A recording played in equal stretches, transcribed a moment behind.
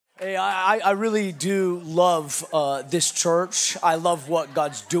Hey, I really do love this church. I love what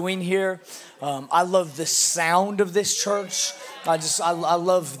God's doing here. I love the sound of this church. I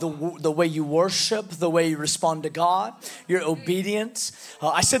love the way you worship, the way you respond to God, your obedience.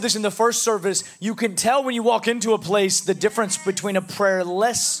 I said this in the first service. You can tell when you walk into a place the difference between a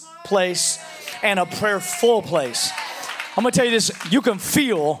prayerless place and a prayerful place. I'm going to tell you this. You can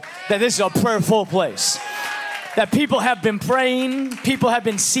feel that this is a prayerful place. That people have been praying, people have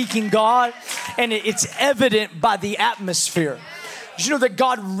been seeking God, and it's evident by the atmosphere. Did you know that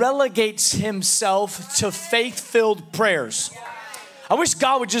God relegates himself to faith-filled prayers? I wish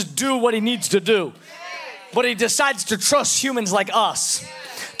God would just do what he needs to do, but he decides to trust humans like us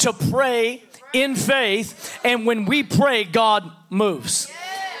to pray in faith, and when we pray, God moves.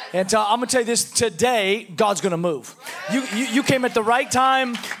 And I'm going to tell you this, today, God's going to move. You came at the right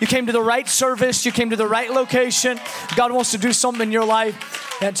time. You came to the right service. You came to the right location. God wants to do something in your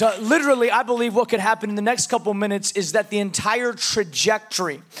life. And literally, I believe what could happen in the next couple minutes is that the entire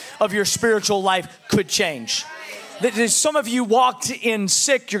trajectory of your spiritual life could change. Some of you walked in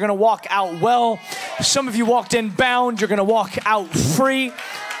sick. You're going to walk out well. Some of you walked in bound. You're going to walk out free.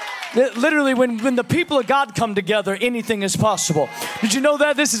 Literally, when the people of God come together, anything is possible. Did you know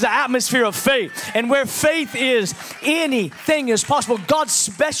that? This is an atmosphere of faith. And where faith is, anything is possible. God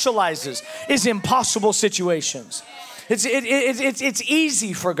specializes in impossible situations. It's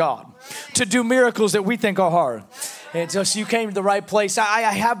easy for God to do miracles that we think are hard. And so you came to the right place.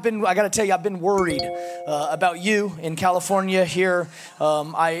 I got to tell you, I've been worried about you in California here.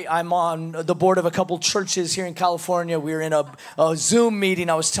 I'm on the board of a couple churches here in California. We were in a Zoom meeting.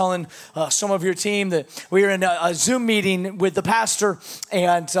 I was telling some of your team that we were in a Zoom meeting with the pastor,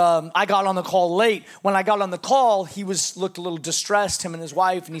 and I got on the call late. When I got on the call, he looked a little distressed, him and his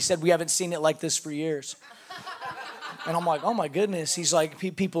wife, and he said, "We haven't seen it like this for years." And I'm like, oh my goodness. He's like,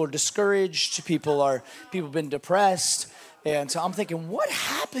 people are discouraged. People have been depressed. And so I'm thinking, what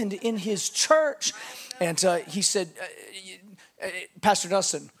happened in his church? And he said, Pastor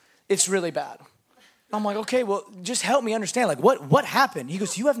Dustin, it's really bad. I'm like, okay, well, just help me understand. Like, what happened? He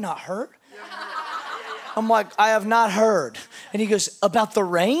goes, you have not heard? I'm like, I have not heard. And he goes, about the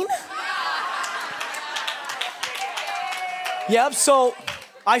rain? Yep, so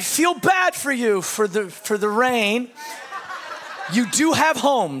I feel bad for you for the rain. You do have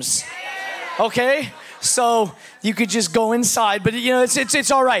homes, okay? So you could just go inside, but you know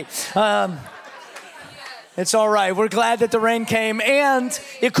it's all right. It's all right. We're glad that the rain came, and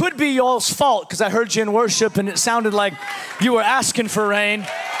it could be y'all's fault because I heard you in worship, and it sounded like you were asking for rain.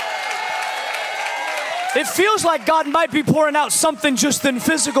 It feels like God might be pouring out something just than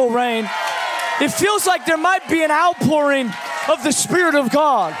physical rain. It feels like there might be an outpouring of the Spirit of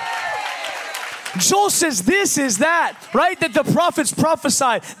God. Joel says this is that, right? That the prophets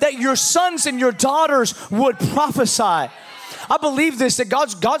prophesied, that your sons and your daughters would prophesy. I believe this, that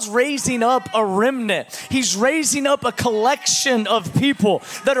God's raising up a remnant. He's raising up a collection of people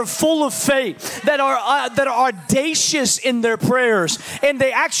that are full of faith, that are audacious in their prayers, and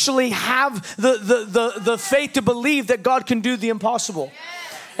they actually have the faith to believe that God can do the impossible.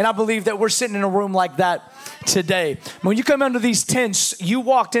 And I believe that we're sitting in a room like that today. When you come under these tents, you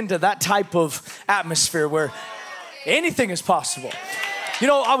walked into that type of atmosphere where anything is possible. You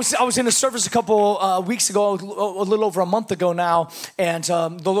know, I was in a service a couple weeks ago, a little over a month ago now, and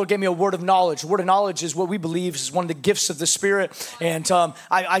the Lord gave me a word of knowledge. A word of knowledge is what we believe is one of the gifts of the Spirit. And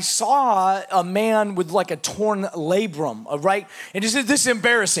I saw a man with like a torn labrum, right? And this is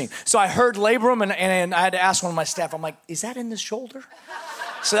embarrassing. So I heard labrum, and I had to ask one of my staff, I'm like, is that in the shoulder?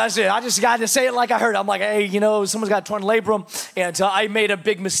 So that's it. I just got to say it like I heard. I'm like, hey, you know, someone's got a torn labrum. And I made a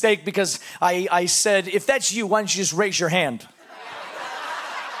big mistake because I said, if that's you, why don't you just raise your hand?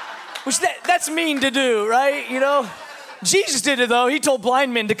 Which that's mean to do, right? You know, Jesus did it, though. He told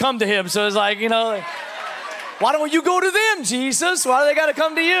blind men to come to him. So it's like, you know, why don't you go to them, Jesus? Why do they got to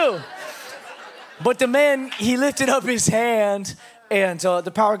come to you? But the man, he lifted up his hand, and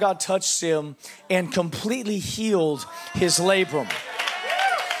the power of God touched him and completely healed his labrum.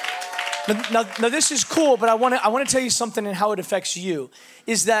 Now, this is cool, but I want to tell you something and how it affects you.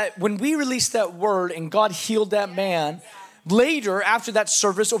 Is that when we released that word and God healed that man, later after that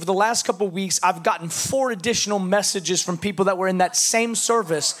service, over the last couple of weeks, I've gotten 4 additional messages from people that were in that same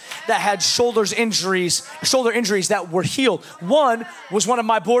service that had shoulder injuries that were healed. One was one of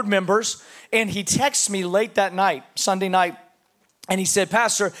my board members, and he texted me late that night, Sunday night. And he said,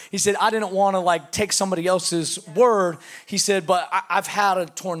 Pastor, I didn't want to take somebody else's word. He said, but I've had a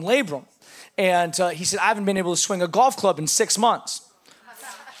torn labrum. And he said, I haven't been able to swing a golf club in 6 months.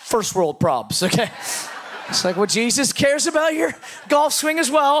 First world probs, okay? It's like, well, Jesus cares about your golf swing as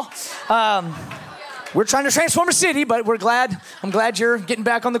well. We're trying to transform a city, but I'm glad you're getting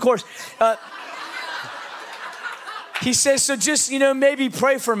back on the course. He says, so just, maybe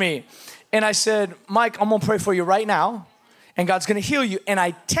pray for me. And I said, Mike, I'm going to pray for you right now, and God's going to heal you. And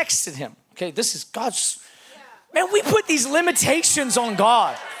I texted him. Okay, this is God's. Man, we put these limitations on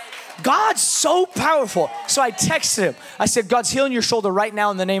God. God's so powerful. So I texted him. I said, God's healing your shoulder right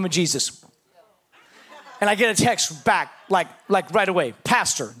now in the name of Jesus. And I get a text back, like right away,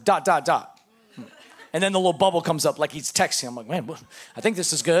 pastor, ... And then the little bubble comes up like he's texting. I'm like, man, I think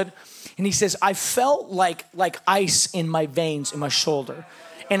this is good. And he says, I felt like ice in my veins in my shoulder.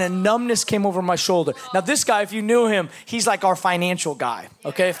 And a numbness came over my shoulder. Now this guy, if you knew him, he's like our financial guy,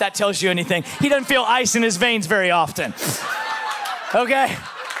 okay? If that tells you anything. He doesn't feel ice in his veins very often, okay?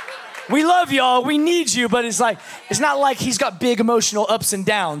 We love y'all, we need you, but it's not like he's got big emotional ups and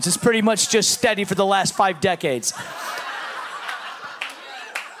downs. It's pretty much just steady for the last 5 decades.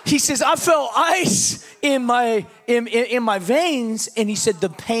 He says, I felt ice in my veins, and he said the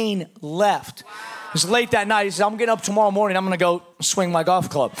pain left. It was late that night. He said, I'm getting up tomorrow morning. I'm going to go swing my golf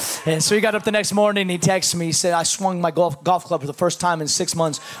club. And so he got up the next morning, and he texted me. He said, I swung my golf club for the first time in 6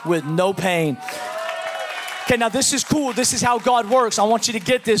 months with no pain. Okay, now this is cool. This is how God works. I want you to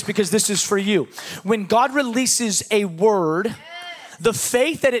get this because this is for you. When God releases a word, the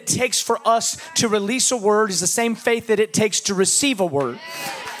faith that it takes for us to release a word is the same faith that it takes to receive a word.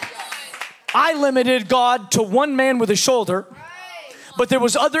 I limited God to one man with a shoulder, but there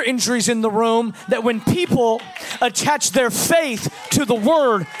was other injuries in the room that when people attach their faith to the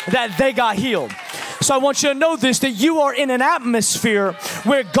word, that they got healed. So I want you to know this, that you are in an atmosphere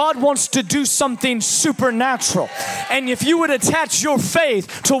where God wants to do something supernatural. And if you would attach your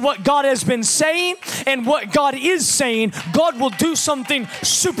faith to what God has been saying and what God is saying, God will do something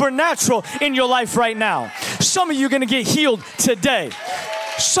supernatural in your life right now. Some of you are going to get healed today.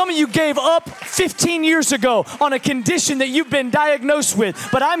 Some of you gave up 15 years ago on a condition that you've been diagnosed with.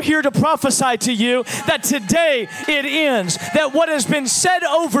 But I'm here to prophesy to you that today it ends. That what has been said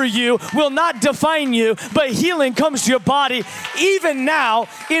over you will not define you, but healing comes to your body even now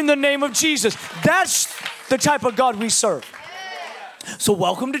in the name of Jesus. That's the type of God we serve. So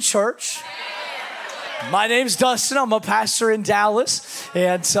welcome to church. My name's Dustin. I'm a pastor in Dallas.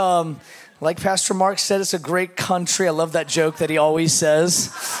 And like Pastor Mark said, it's a great country. I love that joke that he always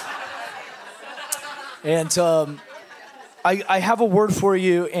says. And I have a word for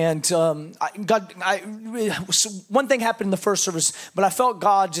you. And one thing happened in the first service, but I felt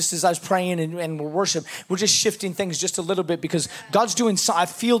God just as I was praying and we're worship, we're just shifting things just a little bit because God's doing. I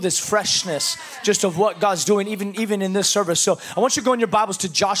feel this freshness just of what God's doing, even in this service. So I want you to go in your Bibles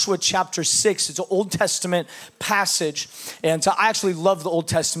to Joshua chapter 6. It's an Old Testament passage, and I actually love the Old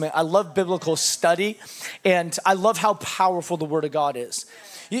Testament. I love biblical study, and I love how powerful the Word of God is.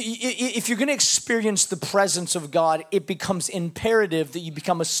 If you're going to experience the presence of God, it becomes imperative that you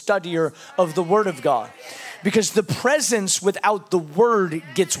become a studier of the Word of God. Because the presence without the Word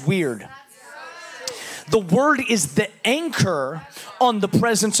gets weird. The Word is the anchor on the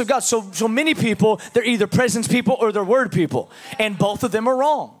presence of God. So many people, they're either presence people or they're Word people. And both of them are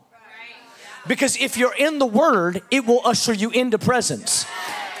wrong. Because if you're in the Word, it will usher you into presence.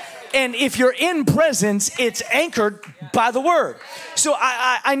 And if you're in presence, it's anchored by the Word. So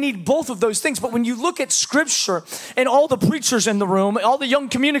I need both of those things. But when you look at Scripture and all the preachers in the room, all the young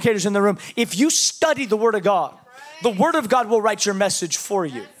communicators in the room, if you study the Word of God, the Word of God will write your message for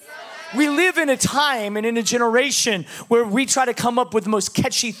you. We live in a time and in a generation where we try to come up with the most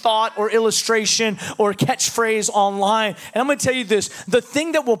catchy thought or illustration or catchphrase online. And I'm going to tell you this, the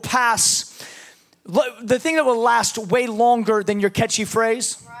thing that will last way longer than your catchy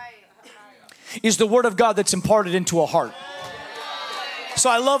phrase is the Word of God that's imparted into a heart. So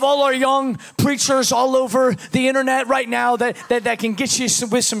I love all our young preachers all over the internet right now that can get you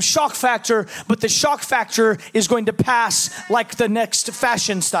with some shock factor, but the shock factor is going to pass like the next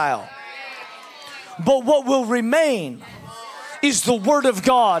fashion style. But what will remain is the Word of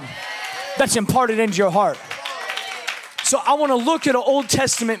God that's imparted into your heart. So I want to look at an Old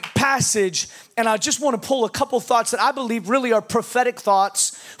Testament passage, and I just want to pull a couple thoughts that I believe really are prophetic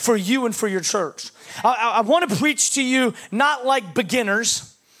thoughts for you and for your church. I want to preach to you not like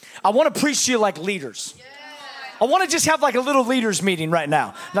beginners. I want to preach to you like leaders. I want to just have like a little leaders meeting right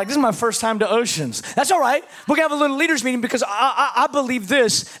now. Like, this is my first time to Oceans. That's all right. We're going to have a little leaders meeting because I believe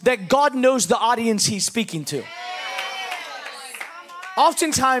this, that God knows the audience he's speaking to.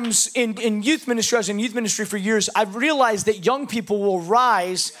 Oftentimes in youth ministry, I was in youth ministry for years, I've realized that young people will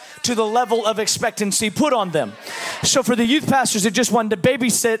rise to the level of expectancy put on them. So for the youth pastors that just wanted to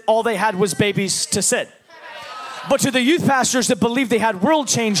babysit, all they had was babies to sit. But to the youth pastors that believe they had world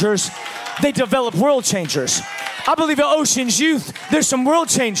changers, they developed world changers. I believe at Oceans Youth, there's some world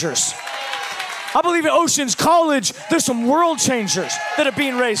changers. I believe at Oceans College, there's some world changers that are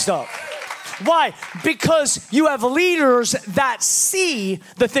being raised up. Why? Because you have leaders that see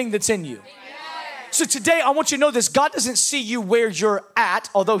the thing that's in you. So today, I want you to know this. God doesn't see you where you're at,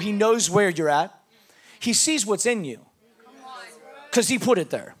 although he knows where you're at. He sees what's in you because he put it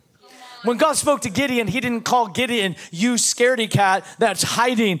there. When God spoke to Gideon, he didn't call Gideon, you scaredy cat that's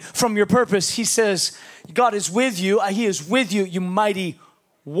hiding from your purpose. He says, God is with you. He is with you, you mighty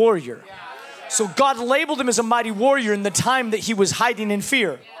warrior. So God labeled him as a mighty warrior in the time that he was hiding in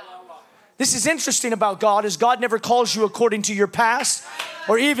fear. This is interesting about God, is God never calls you according to your past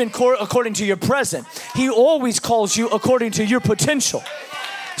or even according to your present. He always calls you according to your potential.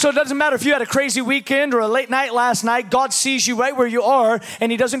 So it doesn't matter if you had a crazy weekend or a late night last night, God sees you right where you are,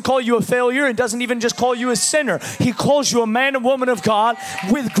 and he doesn't call you a failure and doesn't even just call you a sinner. He calls you a man and woman of God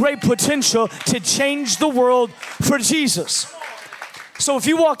with great potential to change the world for Jesus. So if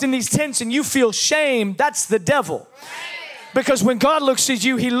you walked in these tents and you feel shame, that's the devil. Because when God looks at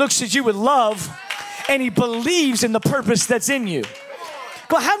you, he looks at you with love, and he believes in the purpose that's in you.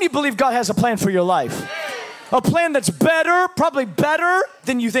 Well, how many believe God has a plan for your life? A plan that's better, probably better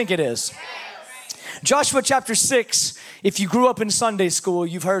than you think it is. Joshua chapter 6, if you grew up in Sunday school,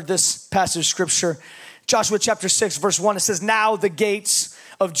 you've heard this passage of scripture. Joshua chapter 6, verse 1, it says, now the gates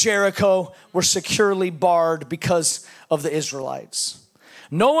of Jericho were securely barred because of the Israelites.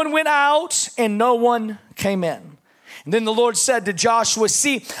 No one went out and no one came in. And then the Lord said to Joshua,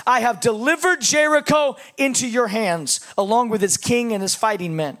 see, I have delivered Jericho into your hands, along with its king and his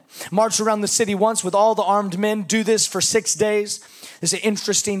fighting men. March around the city once with all the armed men. Do this for 6 days. This is an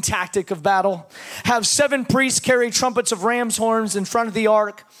interesting tactic of battle. Have 7 priests carry trumpets of ram's horns in front of the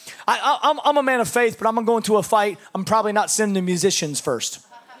ark. I'm a man of faith, but I'm going to go into a fight. I'm probably not sending musicians first.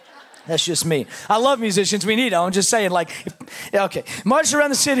 That's just me. I love musicians. We need them. I'm just saying, okay. March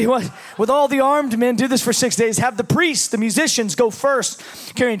around the city with all the armed men. Do this for 6 days. Have the priests, the musicians, go first,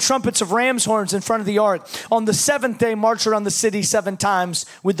 carrying trumpets of ram's horns in front of the ark. On the 7th day, march around the city 7 times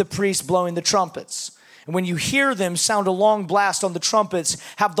with the priests blowing the trumpets. And when you hear them sound a long blast on the trumpets,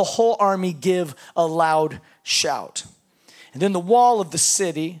 have the whole army give a loud shout. And then the wall of the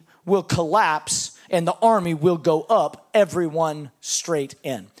city will collapse, and the army will go up, everyone straight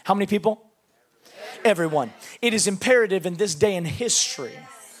in. How many people? Everyone. It is imperative in this day in history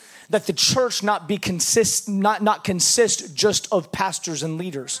that the church not consist just of pastors and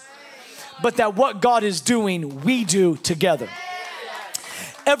leaders, but that what God is doing, we do together.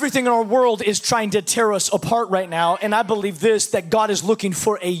 Everything in our world is trying to tear us apart right now, and I believe this, that God is looking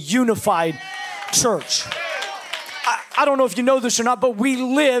for a unified church. I don't know if you know this or not, but we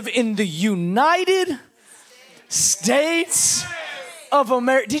live in the United States of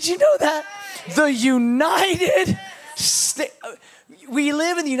America. Did you know that? The United States. We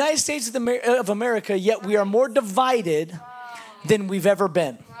live in the United States of America, yet we are more divided than we've ever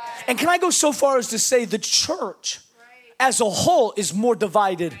been. And can I go so far as to say the church as a whole is more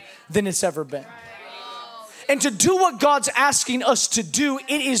divided than it's ever been? And to do what God's asking us to do,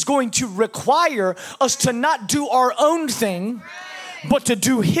 it is going to require us to not do our own thing, but to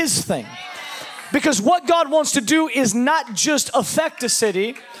do his thing. Because what God wants to do is not just affect a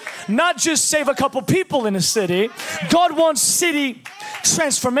city, not just save a couple people in a city. God wants city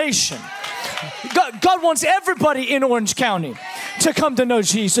transformation. God wants everybody in Orange County to come to know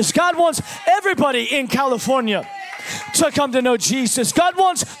Jesus. God wants everybody in California to come to know Jesus. God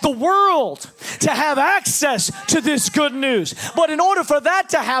wants the world to have access to this good news. But in order for that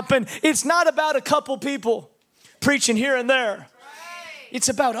to happen, it's not about a couple people preaching here and there. It's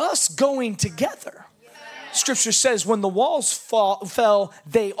about us going together. Scripture says when the walls fell,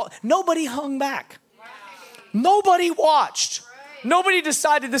 nobody hung back. Nobody watched. Nobody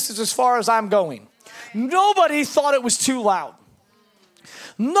decided this is as far as I'm going. Nobody thought it was too loud.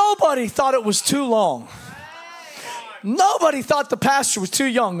 Nobody thought it was too long. Nobody thought the pastor was too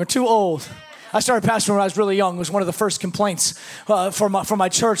young or too old. I started pastoring when I was really young. It was one of the first complaints for my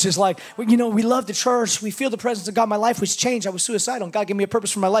church is like, we love the church. We feel the presence of God. My life was changed. I was suicidal. God gave me a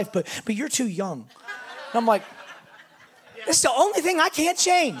purpose for my life, but you're too young. And I'm like, it's the only thing I can't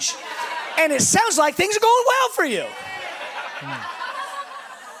change. And it sounds like things are going well for you.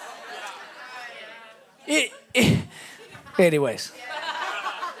 Anyways.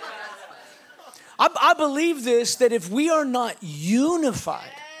 I believe this, that if we are not unified,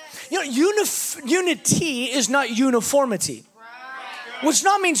 unity is not uniformity. Which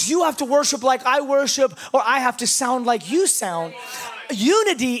not means you have to worship like I worship or I have to sound like you sound.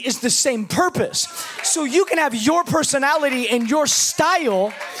 unity is the same purpose. So you can have your personality and your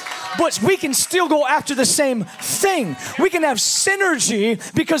style, but we can still go after the same thing. We can have synergy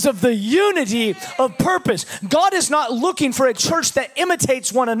because of the unity of purpose. God is not looking for a church that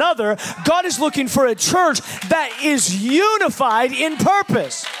imitates one another. God is looking for a church that is unified in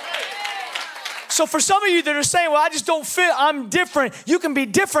purpose. So for some of you that are saying, well, I just don't fit, I'm different. You can be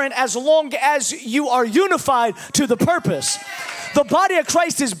different as long as you are unified to the purpose. The body of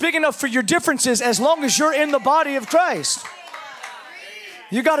Christ is big enough for your differences as long as you're in the body of Christ.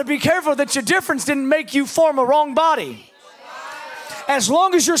 You got to be careful that your difference didn't make you form a wrong body. As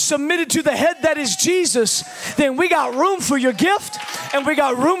long as you're submitted to the head that is Jesus, then we got room for your gift and we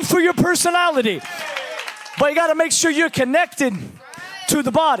got room for your personality. But you got to make sure you're connected to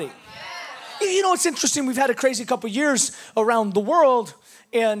the body. You know, it's interesting. We've had a crazy couple years around the world,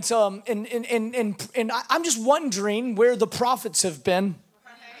 and I'm just wondering where the prophets have been.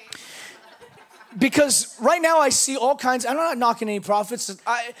 Because right now I see all kinds. I'm not knocking any prophets.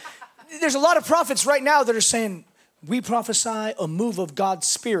 There's a lot of prophets right now that are saying, we prophesy a move of God's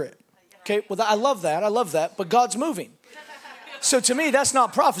Spirit. Okay, well, I love that. I love that. But God's moving. So to me, that's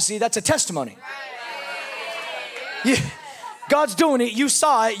not prophecy. That's a testimony. Yeah. God's doing it. You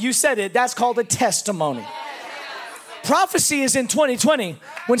saw it. You said it. That's called a testimony. Prophecy is in 2020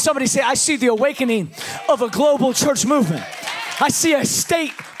 when somebody say, I see the awakening of a global church movement. I see a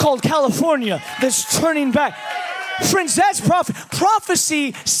state called California that's turning back. Friends, that's prophecy.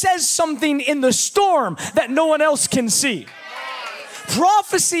 Prophecy says something in the storm that no one else can see.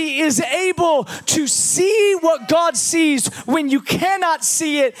 Prophecy is able to see what God sees when you cannot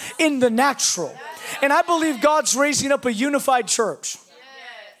see it in the natural. And I believe God's raising up a unified church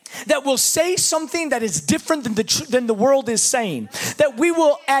that will say something that is different than the world is saying. That we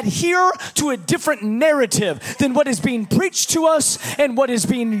will adhere to a different narrative than what is being preached to us and what is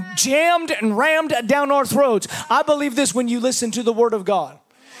being jammed and rammed down our throats. I believe this when you listen to the Word of God.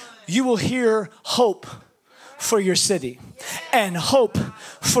 You will hear hope for your city and hope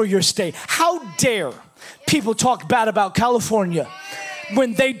for your state. How dare people talk bad about California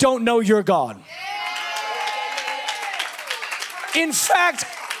when they don't know your God? In fact,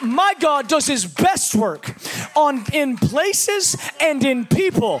 my God does his best work in places and in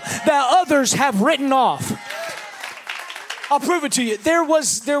people that others have written off. I'll prove it to you. There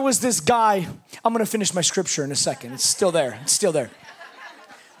was this guy. I'm going to finish my scripture in a second. It's still there. It's still there.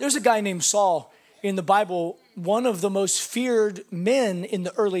 There's a guy named Saul in the Bible, one of the most feared men in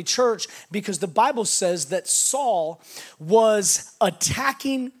the early church, because the Bible says that Saul was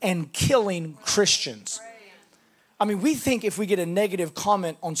attacking and killing Christians. I mean, we think if we get a negative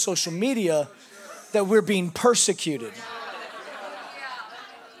comment on social media that we're being persecuted.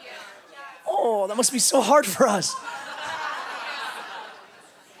 Oh, that must be so hard for us.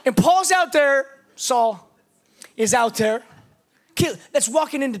 And Paul's out there, Saul is out there, that's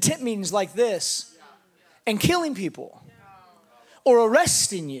walking into tent meetings like this and killing people or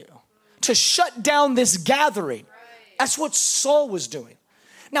arresting you to shut down this gathering. That's what Saul was doing.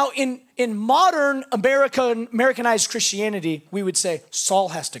 Now, in modern Americanized Christianity, we would say Saul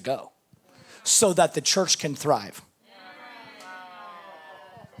has to go so that the church can thrive.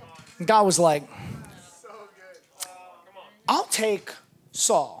 And God was like, I'll take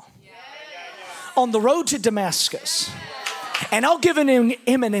Saul on the road to Damascus, and I'll give him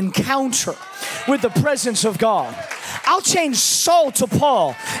an encounter with the presence of God. I'll change Saul to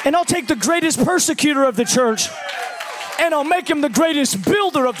Paul, and I'll take the greatest persecutor of the church, and I'll make him the greatest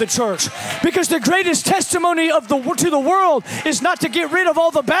builder of the church. Because the greatest testimony to the world is not to get rid of all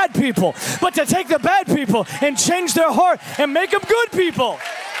the bad people, but to take the bad people and change their heart and make them good people.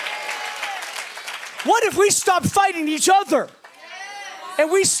 What if we stopped fighting each other? And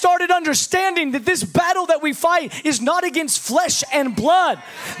we started understanding that this battle that we fight is not against flesh and blood.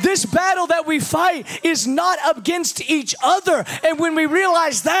 This battle that we fight is not against each other. And when we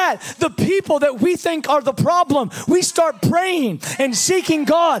realize that, the people that we think are the problem, we start praying and seeking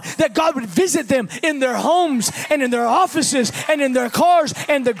God, that God would visit them in their homes and in their offices and in their cars,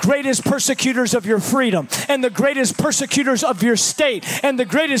 and the greatest persecutors of your freedom and the greatest persecutors of your state and the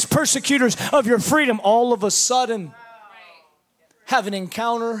greatest persecutors of your freedom all of a sudden have an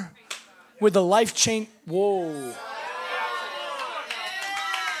encounter with a life change. Whoa.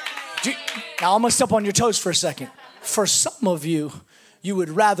 Now I'm going to step on your toes for a second. For some of you, you would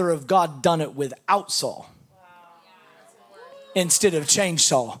rather have God done it without Saul instead of change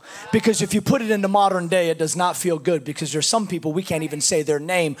Saul. Because if you put it into modern day, it does not feel good, because there's some people we can't even say their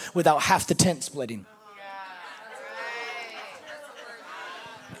name without half the tent splitting.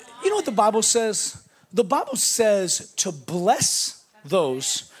 You know what the Bible says? The Bible says to bless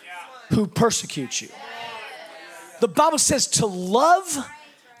those who persecute you. The Bible says to love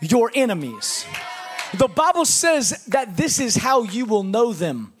your enemies. The Bible says that this is how you will know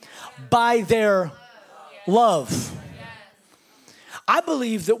them, by their love. I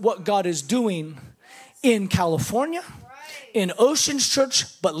believe that what God is doing in California, in Oceans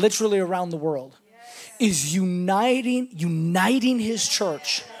Church, but literally around the world, is uniting his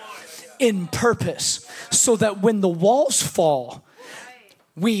church in purpose, so that when the walls fall,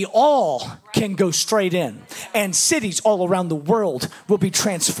 we all can go straight in, and cities all around the world will be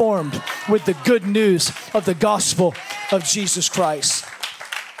transformed with the good news of the gospel of Jesus Christ.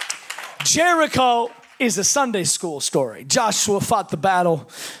 Jericho is a Sunday school story. Joshua fought the battle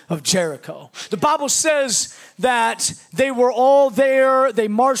of Jericho. The Bible says that they were all there. They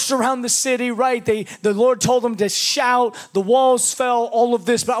marched around the city, right? The Lord told them to shout. The walls fell, all of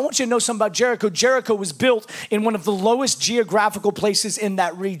this. But I want you to know something about Jericho. Jericho was built in one of the lowest geographical places in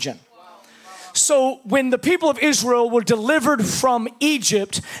that region. So when the people of Israel were delivered from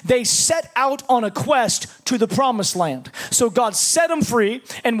Egypt, they set out on a quest to the promised land. So God set them free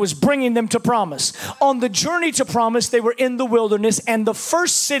and was bringing them to promise. On the journey to promise, they were in the wilderness, and the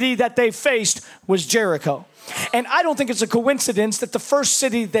first city that they faced was Jericho. And I don't think it's a coincidence that the first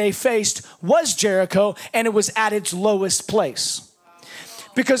city they faced was Jericho, and it was at its lowest place.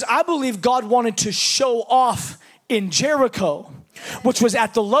 Because I believe God wanted to show off in Jericho, which was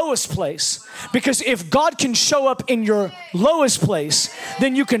at the lowest place. Because if God can show up in your lowest place,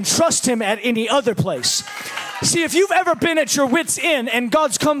 then you can trust him at any other place. See, if you've ever been at your wit's end and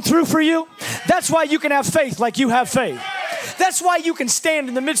God's come through for you, that's why you can have faith like you have faith. That's why you can stand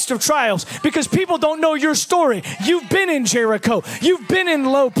in the midst of trials, because people don't know your story. You've been in Jericho. You've been in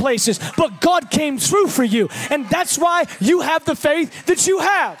low places, but God came through for you. And that's why you have the faith that you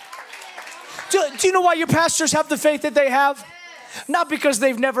have. Do you know why your pastors have the faith that they have? Not because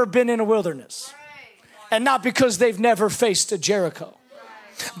they've never been in a wilderness, and not because they've never faced a Jericho,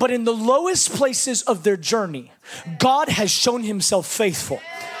 but in the lowest places of their journey, God has shown himself faithful.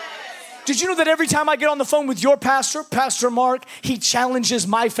 Did you know that every time I get on the phone with your pastor, Pastor Mark, he challenges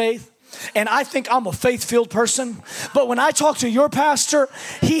my faith? And I think I'm a faith-filled person. But when I talk to your pastor,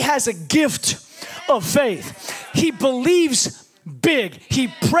 he has a gift of faith. He believes big. He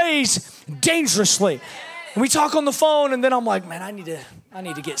prays dangerously. And we talk on the phone, and then I'm like, man, I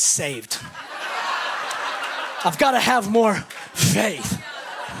need to get saved. I've got to have more faith.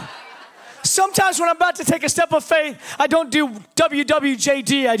 Sometimes when I'm about to take a step of faith, I don't do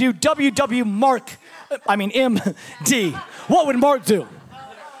WWJD, I do MD. What would Mark do?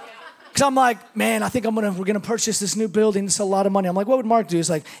 Because I'm like, man, I think we're gonna purchase this new building. It's a lot of money. I'm like, what would Mark do? He's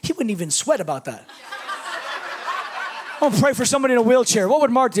like, he wouldn't even sweat about that. I'm gonna pray for somebody in a wheelchair. What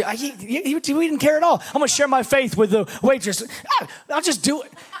would Mark do? He didn't care at all. I'm gonna share my faith with the waitress. I'll just do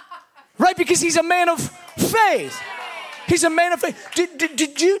it. Right? Because he's a man of faith. He's a man of faith.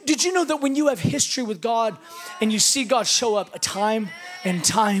 Did you know that when you have history with God and you see God show up time and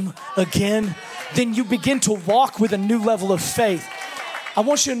time again, then you begin to walk with a new level of faith? I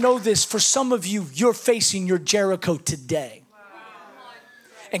want you to know this. For some of you, you're facing your Jericho today.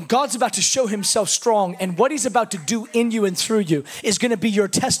 And God's about to show himself strong, and what he's about to do in you and through you is going to be your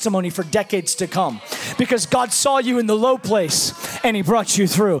testimony for decades to come. Because God saw you in the low place and he brought you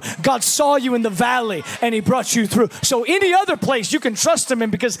through. God saw you in the valley and he brought you through. So any other place you can trust him in,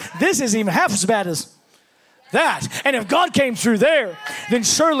 because this isn't even half as bad as that. And if God came through there, then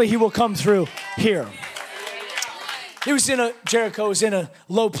surely he will come through here. Jericho was in a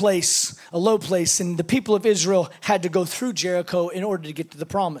low place, and the people of Israel had to go through Jericho in order to get to the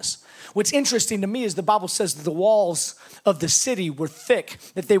promise. What's interesting to me is the Bible says that the walls of the city were thick,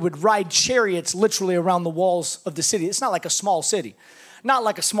 that they would ride chariots literally around the walls of the city. It's not like a small city, not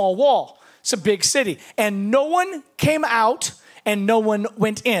like a small wall. It's a big city. And no one came out and no one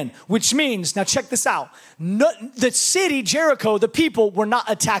went in, which means, now check this out, the city, Jericho, the people were not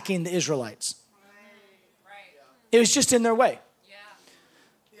attacking the Israelites. It was just in their way.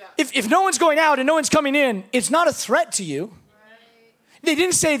 If no one's going out and no one's coming in, it's not a threat to you. They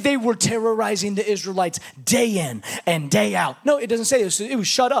didn't say they were terrorizing the Israelites day in and day out. No, it doesn't say this. It was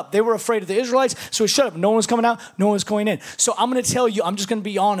shut up. They were afraid of the Israelites, so it was shut up. No one's coming out, no one's going in. So I'm going to tell you, I'm just going to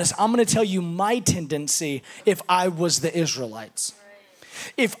be honest. I'm going to tell you my tendency if I was the Israelites.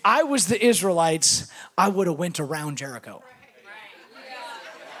 If I was the Israelites, I would have went around Jericho.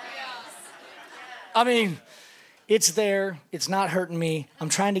 I mean, it's there. It's not hurting me. I'm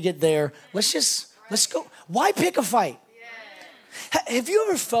trying to get there. Let's go. Why pick a fight? Have you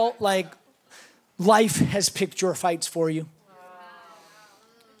ever felt like life has picked your fights for you?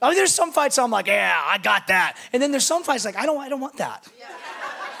 I mean, there's some fights I'm like, yeah, I got that. And then there's some fights like, I don't want that.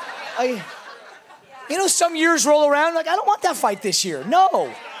 Some years roll around like, I don't want that fight this year. No,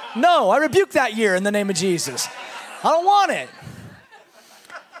 I rebuke that year in the name of Jesus. I don't want it.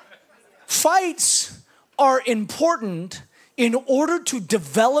 Fights are important in order to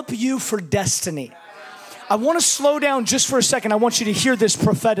develop you for destiny. I want to slow down just for a second. I want you to hear this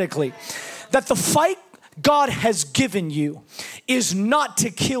prophetically. That the fight God has given you is not to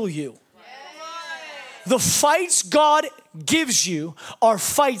kill you. The fights God gives you are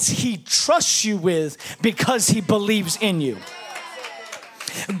fights He trusts you with because He believes in you.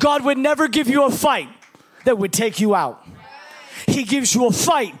 God would never give you a fight that would take you out. He gives you a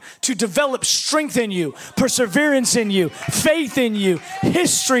fight to develop strength in you, perseverance in you, faith in you,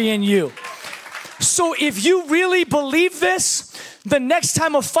 history in you. So if you really believe this, the next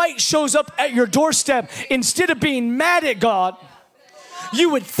time a fight shows up at your doorstep, instead of being mad at God,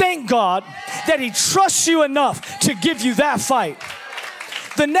 you would thank God that He trusts you enough to give you that fight.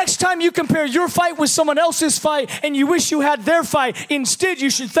 The next time you compare your fight with someone else's fight and you wish you had their fight, instead you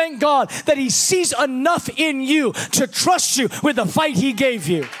should thank God that He sees enough in you to trust you with the fight He gave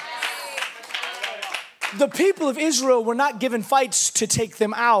you. The people of Israel were not given fights to take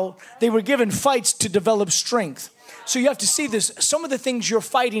them out. They were given fights to develop strength. So you have to see this. Some of the things you're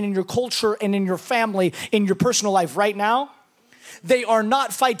fighting in your culture and in your family, in your personal life right now, they are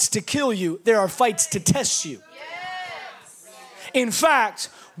not fights to kill you. They are fights to test you. In fact,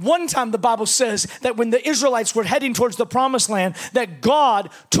 one time the Bible says that when the Israelites were heading towards the promised land, that God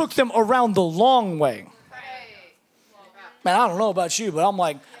took them around the long way. Man, I don't know about you, but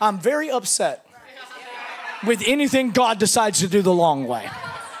I'm very upset with anything God decides to do the long way.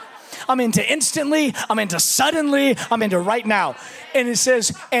 I'm into instantly, I'm into suddenly, I'm into right now. And it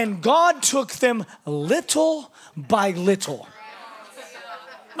says, and God took them little by little.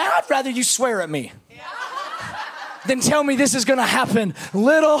 Man, I'd rather you swear at me than tell me this is going to happen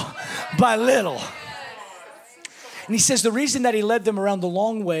little by little. And He says the reason that He led them around the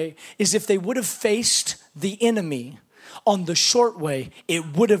long way is if they would have faced the enemy on the short way,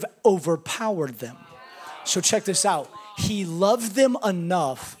 it would have overpowered them. So check this out. He loved them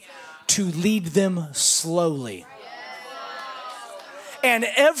enough to lead them slowly. And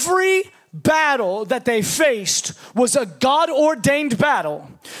every battle that they faced was a God-ordained battle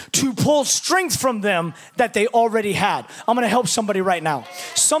to pull strength from them that they already had. I'm going to help somebody right now.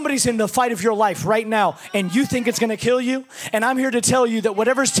 Somebody's in the fight of your life right now, and you think it's going to kill you, and I'm here to tell you that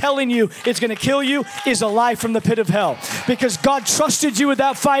whatever's telling you it's going to kill you is a lie from the pit of hell, because God trusted you with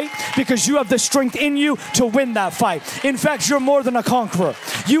that fight because you have the strength in you to win that fight. In fact, you're more than a conqueror.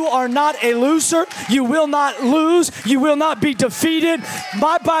 You are not a loser. You will not lose. You will not be defeated.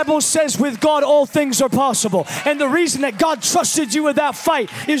 My Bible says with God, all things are possible. And the reason that God trusted you with that fight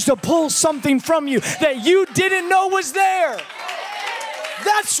is to pull something from you that you didn't know was there.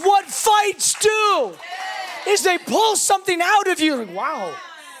 That's what fights do, is they pull something out of you. Like, wow,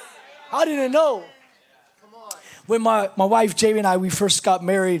 I didn't know. When my wife, Jamie, and I, we first got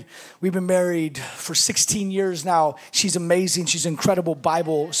married, we've been married for 16 years now. She's amazing. She's an incredible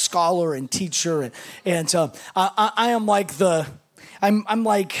Bible scholar and teacher. And I am like I'm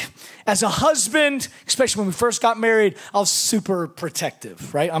like, as a husband, especially when we first got married, I was super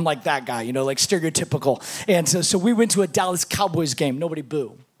protective, right? I'm like that guy, like stereotypical. And so we went to a Dallas Cowboys game. Nobody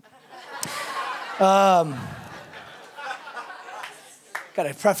boo. Gotta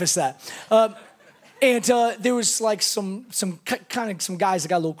preface that. And there was like some guys that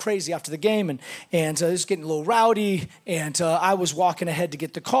got a little crazy after the game, and it was getting a little rowdy. And I was walking ahead to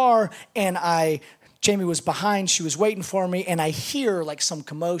get the car, and Jamie was behind, she was waiting for me, and I hear like some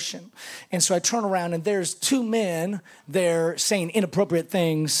commotion. And so I turn around, and there's two men there saying inappropriate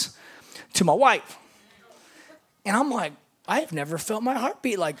things to my wife. And I'm like, I have never felt my heart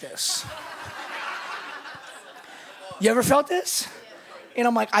beat like this. You ever felt this? And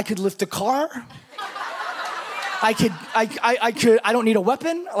I'm like, I could lift the car. I don't need a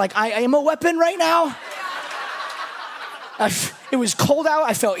weapon. Like, I am a weapon right now. It was cold out.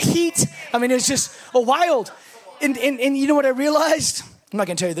 I felt heat. I mean, it's just wild. And you know what I realized? I'm not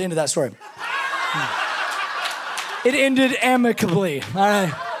going to tell you the end of that story. It ended amicably. All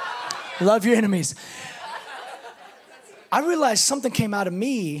right. Love your enemies. I realized something came out of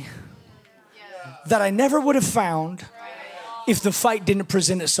me that I never would have found if the fight didn't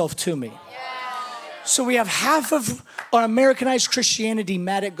present itself to me. So we have half of our Americanized Christianity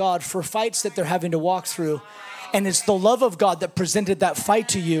mad at God for fights that they're having to walk through. And it's the love of God that presented that fight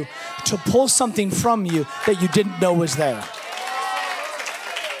to you to pull something from you that you didn't know was there.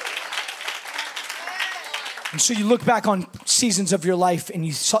 And so you look back on seasons of your life and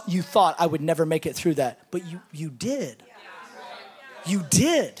you thought I would never make it through that. But you did. You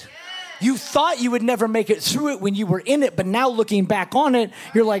did. You thought you would never make it through it when you were in it. But now looking back on it,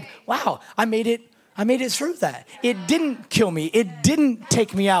 you're like, wow, I made it through that. It didn't kill me. It didn't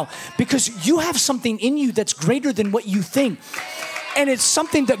take me out. Because you have something in you that's greater than what you think. And it's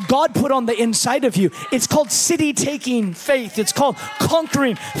something that God put on the inside of you. It's called city-taking faith. It's called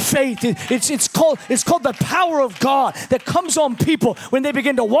conquering faith. It's called the power of God that comes on people when they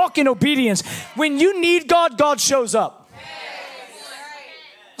begin to walk in obedience. When you need God, God shows up.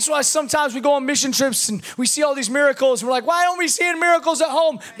 That's why sometimes we go on mission trips and we see all these miracles. And we're like, why aren't we seeing miracles at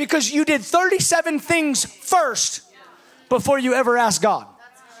home? Because you did 37 things first before you ever asked God.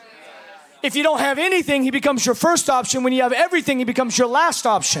 If you don't have anything, he becomes your first option. When you have everything, he becomes your last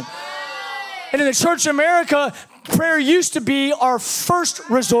option. And in the Church of America, prayer used to be our first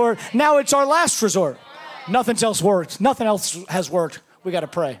resort. Now it's our last resort. Nothing else works. Nothing else has worked. We got to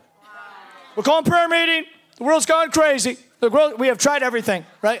pray. We're calling prayer meeting. The world's gone crazy. We have tried everything,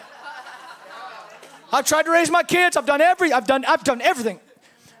 right? I've tried to raise my kids. I've done everything.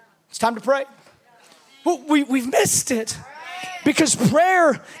 It's time to pray. We've missed it. Because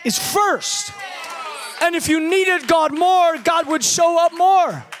prayer is first. And if you needed God more, God would show up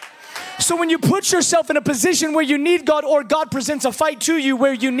more. So when you put yourself in a position where you need God or God presents a fight to you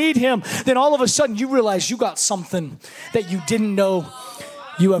where you need him, then all of a sudden you realize you got something that you didn't know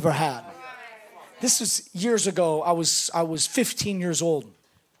you ever had. This was years ago. I was 15 years old.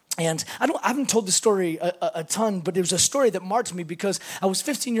 And I haven't told the story a ton, but it was a story that marked me because I was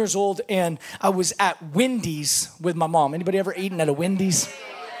 15 years old and I was at Wendy's with my mom. Anybody ever eaten at a Wendy's?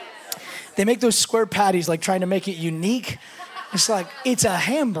 They make those square patties, like trying to make it unique. It's like, it's a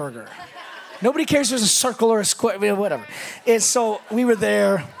hamburger. Nobody cares if there's a circle or a square, whatever. And so we were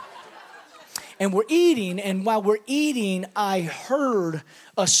there and we're eating. And while we're eating, I heard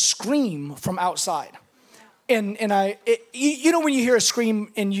a scream from outside. And you know when you hear a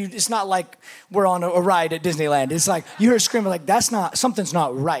scream and it's not like we're on a ride at Disneyland. It's like you hear a scream like something's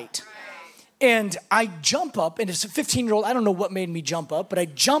not right. And I jump up, and it's a 15-year-old. I don't know what made me jump up, but I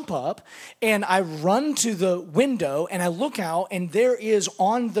jump up and I run to the window and I look out, and there is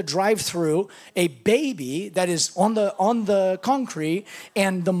on the drive-through a baby that is on the concrete,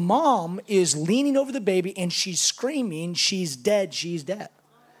 and the mom is leaning over the baby and she's screaming, "She's dead, she's dead."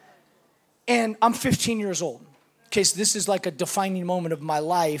 And I'm 15 years old. Okay, so this is like a defining moment of my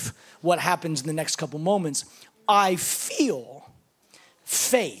life, what happens in the next couple moments. I feel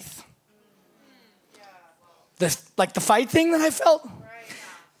faith. The fight thing that I felt,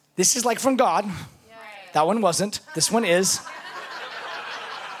 this is like from God. That one wasn't. This one is.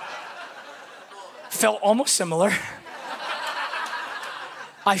 Felt almost similar.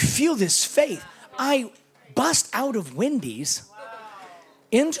 I feel this faith. I bust out of Wendy's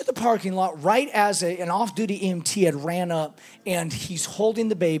into the parking lot right as an off-duty EMT had ran up, and he's holding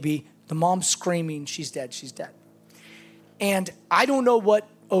the baby. The mom's screaming, "She's dead, she's dead." And I don't know what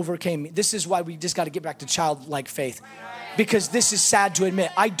overcame me. This is why we just got to get back to childlike faith, because this is sad to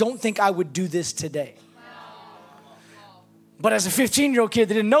admit. I don't think I would do this today. But as a 15-year-old kid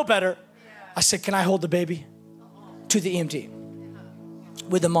that didn't know better, I said, "Can I hold the baby?" To the EMT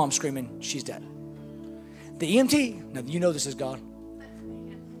with the mom screaming, "She's dead." The EMT, now you know this is God,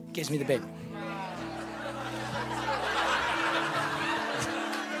 gives me the baby.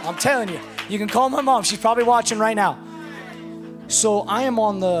 I'm telling you, you can call my mom. She's probably watching right now. So I am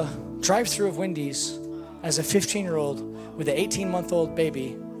on the drive-thru of Wendy's as a 15-year-old with an 18-month-old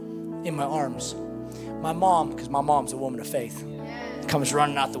baby in my arms. My mom, because my mom's a woman of faith, comes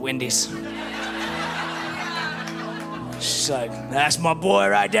running out the Wendy's. She's like, "That's my boy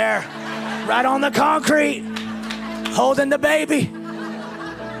right there, right on the concrete, holding the baby."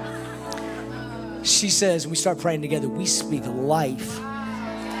 She says, we start praying together, "We speak life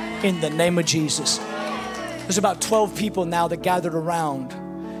in the name of Jesus." There's about 12 people now that gathered around.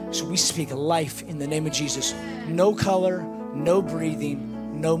 So we speak life in the name of Jesus. No color, no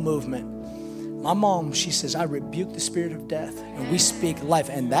breathing, no movement. My mom, she says, "I rebuke the spirit of death," and we speak life.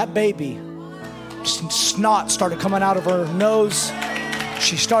 And that baby, snot started coming out of her nose.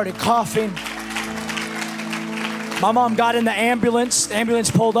 She started coughing. My mom got in the ambulance. The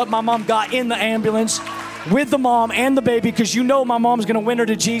ambulance pulled up. My mom got in the ambulance with the mom and the baby, because you know my mom's going to win her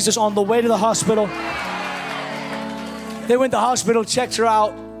to Jesus on the way to the hospital. They went to the hospital, checked her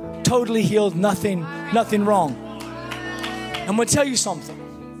out, totally healed, nothing wrong. I'm going to tell you something.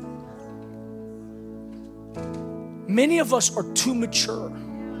 Many of us are too mature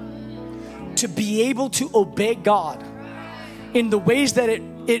to be able to obey God in the ways that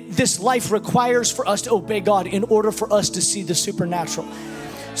this life requires for us to obey God in order for us to see the supernatural.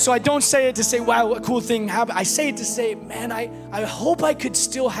 So I don't say it to say, wow, what cool thing happened. I say it to say, man, I hope I could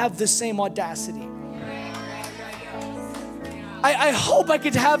still have the same audacity. I hope I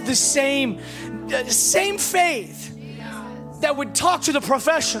could have the same faith that would talk to the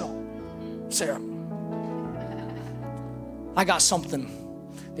professional. Sarah, I got something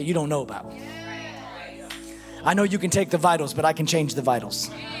that you don't know about. I know you can take the vitals, but I can change the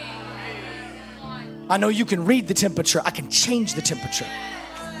vitals. I know you can read the temperature. I can change the temperature.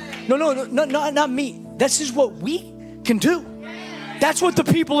 No, not me. This is what we can do. That's what the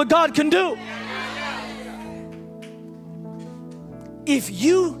people of God can do. If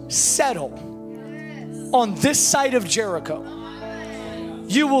you settle on this side of Jericho,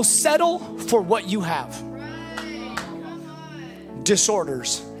 you will settle for what you have.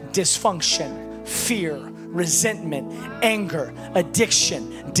 Disorders, dysfunction, fear, resentment, anger,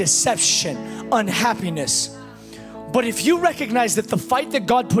 addiction, deception, unhappiness. But if you recognize that the fight that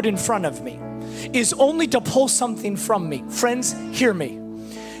God put in front of me is only to pull something from me, friends, hear me,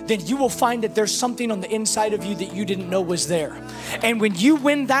 then you will find that there's something on the inside of you that you didn't know was there. And when you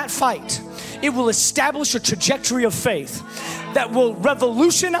win that fight, it will establish a trajectory of faith that will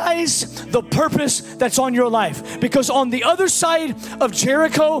revolutionize the purpose that's on your life. Because on the other side of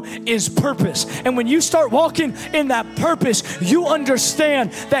Jericho is purpose. And when you start walking in that purpose, you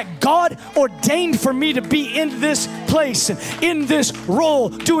understand that God ordained for me to be in this place, in this role,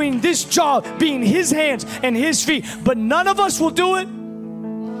 doing this job, being His hands and His feet. But none of us will do it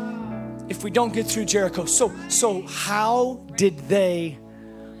if we don't get through Jericho. So how did they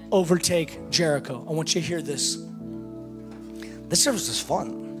overtake Jericho? I want you to hear this. This service is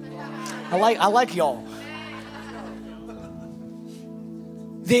fun. I like y'all.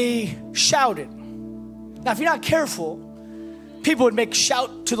 They shouted. Now, if you're not careful, people would make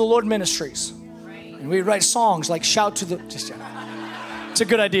shout to the Lord ministries. And we'd write songs like shout to the, it's a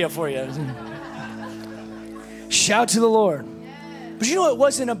good idea for you. Shout to the Lord. But you know, it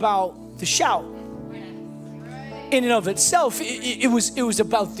wasn't about the shout in and of itself. It was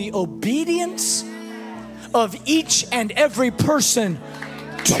about the obedience of each and every person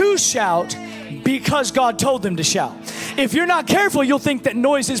to shout because God told them to shout. If you're not careful, you'll think that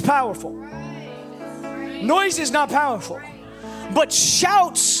noise is powerful. Noise is not powerful, but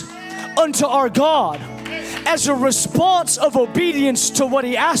shouts unto our God as a response of obedience to what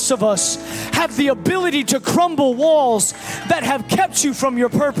He asks of us have the ability to crumble walls that have kept you from your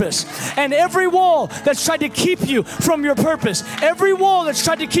purpose. And every wall that's tried to keep you from your purpose, every wall that's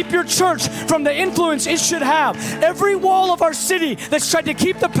tried to keep your church from the influence it should have, every wall of our city that's tried to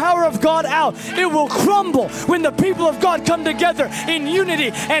keep the power of God out, it will crumble when the people of God come together in unity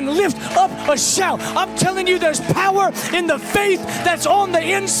and lift up a shout. I'm telling you, there's power in the faith that's on the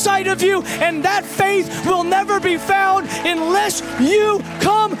inside of you, and that faith will never be found unless you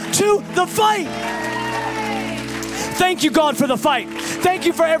come to the fight. Thank you, God, for the fight. Thank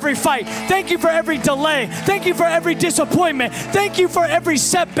you for every fight. Thank you for every delay. Thank you for every disappointment. Thank you for every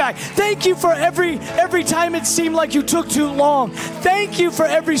setback. Thank you for every time it seemed like you took too long. Thank you for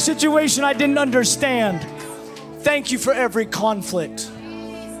every situation I didn't understand. Thank you for every conflict.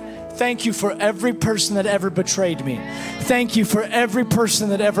 Thank you for every person that ever betrayed me. Thank you for every person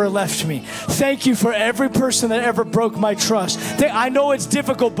that ever left me. Thank you for every person that ever broke my trust. I know it's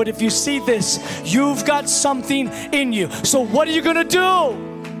difficult, but if you see this, you've got something in you. So what are you going to do?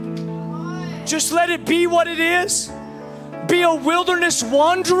 Just let it be what it is? Be a wilderness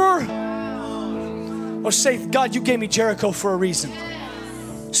wanderer? Or say, God, you gave me Jericho for a reason.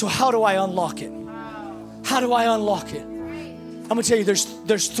 So how do I unlock it? How do I unlock it? I'm going to tell you,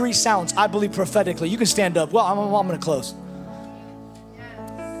 there's three sounds, I believe prophetically. You can stand up. Well, I'm going to close.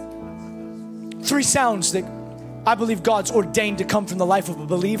 Three sounds that I believe God's ordained to come from the life of a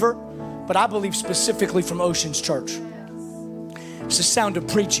believer, but I believe specifically from Ocean's Church. It's the sound of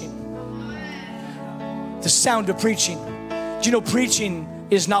preaching. The sound of preaching. Do you know preaching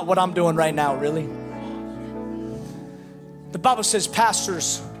is not what I'm doing right now, really? The Bible says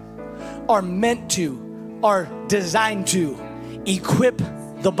pastors are designed to equip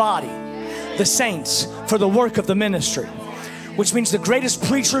the body, the saints, for the work of the ministry, which means the greatest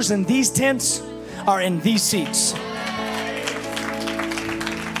preachers in these tents are in these seats.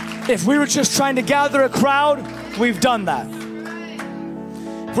 If we were just trying to gather a crowd, we've done that.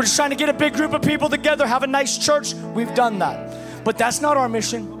 If we're just trying to get a big group of people together, have a nice church, we've done that. But that's not our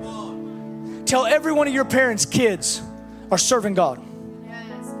mission. Tell every one of your parents' kids are serving God.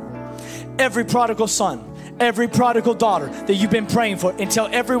 Every prodigal son, every prodigal daughter that you've been praying for, and tell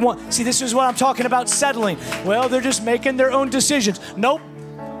everyone, see, this is what I'm talking about, settling. Well, they're just making their own decisions. Nope.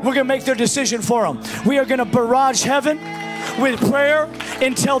 We're going to make their decision for them. We are going to barrage heaven with prayer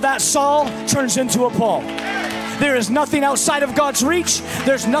until that Saul turns into a Paul. There is nothing outside of God's reach.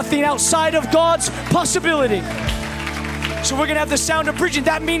 There's nothing outside of God's possibility. So we're going to have the sound of preaching.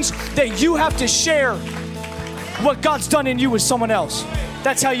 That means that you have to share what God's done in you with someone else.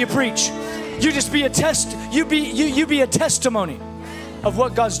 That's how you preach. You just be a you be a testimony of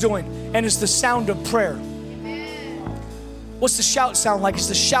what God's doing. And it's the sound of prayer. What's the shout sound like? It's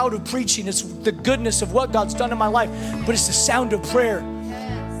the shout of preaching. It's the goodness of what God's done in my life. But it's the sound of prayer.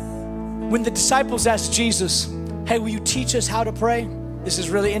 When the disciples asked Jesus, hey, will you teach us how to pray? This is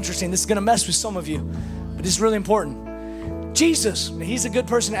really interesting. This is going to mess with some of you, but it's really important. Jesus, he's a good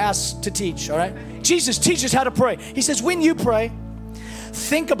person to ask to teach, all right? Jesus, teach us how to pray. He says, when you pray,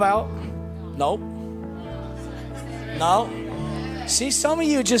 think about, no. See, some of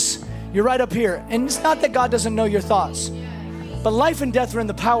you you're right up here. And it's not that God doesn't know your thoughts, but life and death are in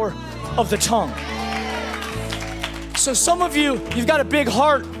the power of the tongue. So some of you've got a big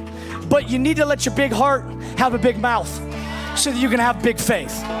heart, but you need to let your big heart have a big mouth so that you can have big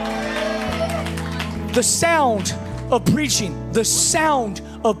faith. The sound of preaching, the sound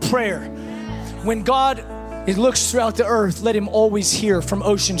of prayer. When God looks throughout the earth, let him always hear from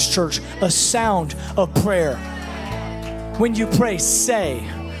Oceans Church a sound of prayer. When you pray, say,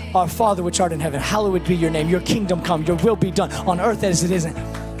 our Father which art in heaven, hallowed be your name. Your kingdom come, your will be done on earth as it is in.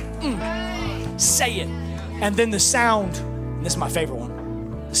 Say it. And then the sound, and this is my favorite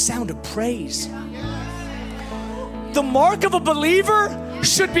one, the sound of praise. The mark of a believer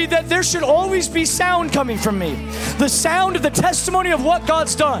should be that there should always be sound coming from me. The sound of the testimony of what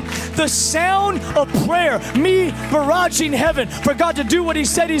God's done. The sound of prayer, me barraging heaven for God to do what he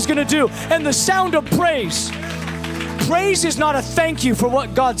said he's going to do. And the sound of praise. Praise is not a thank you for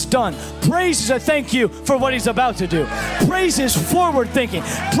what God's done. Praise is a thank you for what he's about to do. Praise is forward thinking.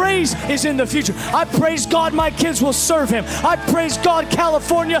 Praise is in the future. I praise God my kids will serve him. I praise God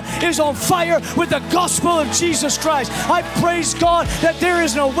California is on fire with the gospel of Jesus Christ. I praise God that there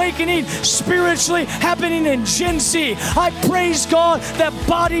is an awakening spiritually happening in Gen Z. I praise God that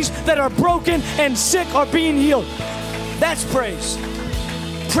bodies that are broken and sick are being healed. That's praise.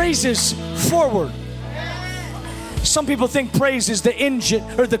 Praise is forward. Some people think praise is the engine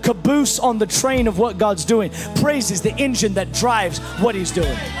or the caboose on the train of what God's doing. Praise is the engine that drives what he's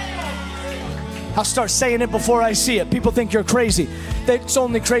doing. I'll start saying it before I see it. People think you're crazy. It's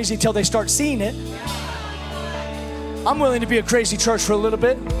only crazy till they start seeing it. I'm willing to be a crazy church for a little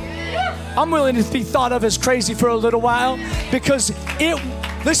bit. I'm willing to be thought of as crazy for a little while because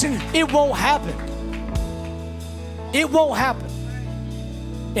it won't happen. It won't happen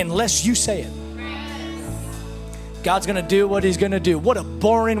unless you say it. God's going to do what he's going to do. What a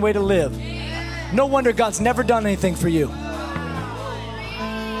boring way to live. No wonder God's never done anything for you.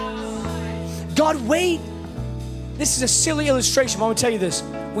 God, wait. This is a silly illustration, but I'm going to tell you this.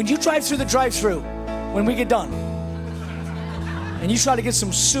 When you drive through the drive-thru, when we get done, and you try to get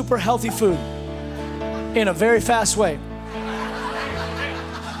some super healthy food in a very fast way,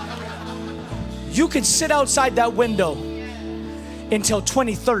 you could sit outside that window until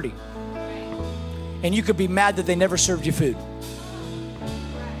 2030. And you could be mad that they never served you food.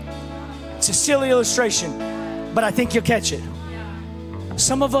 It's a silly illustration, but I think you'll catch it.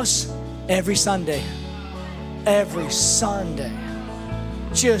 Some of us, every Sunday,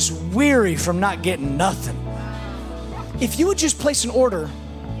 just weary from not getting nothing. If you would just place an order,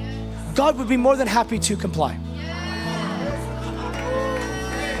 God would be more than happy to comply.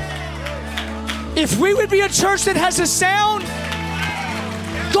 If we would be a church that has a sound,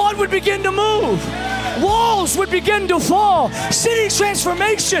 God would begin to move. Walls would begin to fall. City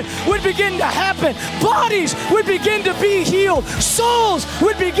transformation would begin to happen. Bodies would begin to be healed. Souls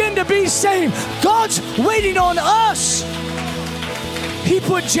would begin to be saved. God's waiting on us. He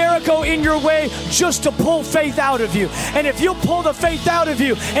put Jericho in your way just to pull faith out of you. And if you pull the faith out of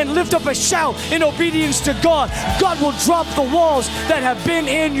you and lift up a shout in obedience to God, God will drop the walls that have been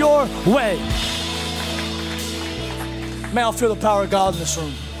in your way. Man, I feel the power of God in this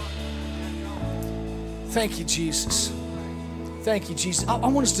room. Thank you, Jesus. Thank you, Jesus. I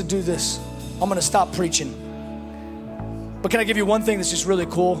want us to do this. I'm going to stop preaching. But can I give you one thing that's just really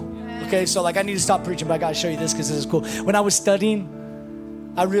cool? Okay, so I need to stop preaching, but I got to show you this because this is cool. When I was studying,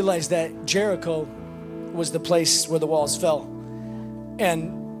 I realized that Jericho was the place where the walls fell.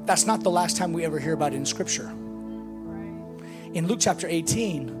 And that's not the last time we ever hear about it in Scripture. In Luke chapter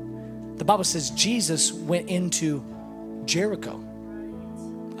 18, the Bible says Jesus went into Jericho.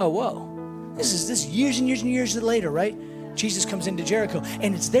 Oh, whoa. This is years and years and years later, right? Jesus comes into Jericho,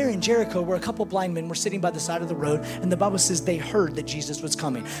 and it's there in Jericho where a couple blind men were sitting by the side of the road, and the Bible says they heard that Jesus was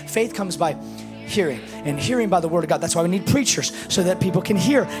coming. Faith comes by hearing, and hearing by the word of God. That's why we need preachers, so that people can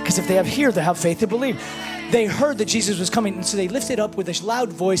hear, because if they have ear, they have faith to believe. They heard that Jesus was coming, and so they lifted up with a loud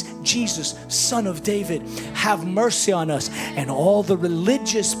voice, Jesus, Son of David, have mercy on us. And all the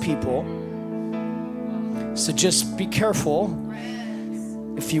religious people, so just be careful.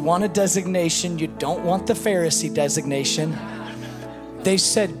 If you want a designation, you don't want the Pharisee designation. They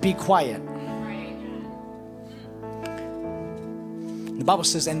said, be quiet. The Bible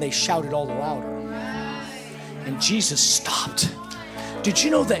says, and they shouted all the louder. And Jesus stopped. Did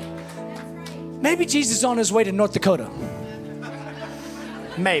you know that maybe Jesus is on his way to North Dakota?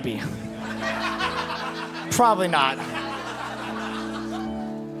 Maybe. Probably not.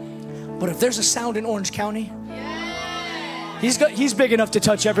 But if there's a sound in Orange County, he's big enough to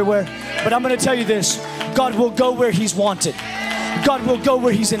touch everywhere. But I'm going to tell you this. God will go where he's wanted. God will go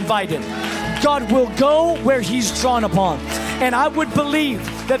where he's invited. God will go where he's drawn upon. And I would believe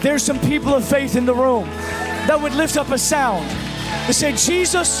that there's some people of faith in the room that would lift up a sound and say,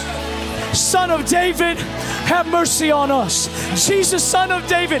 Jesus, Son of David, have mercy on us. Jesus, Son of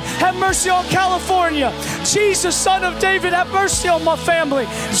David, have mercy on California. Jesus, Son of David, have mercy on my family.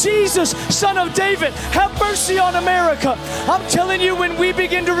 Jesus, Son of David, have mercy on America. I'm telling you, when we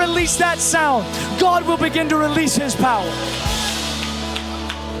begin to release that sound, God will begin to release his power.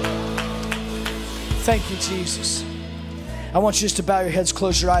 Thank you, Jesus. I want you just to bow your heads,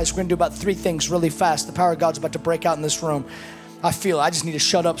 close your eyes. We're going to do about 3 things really fast. The power of God's about to break out in this room. I feel it. I just need to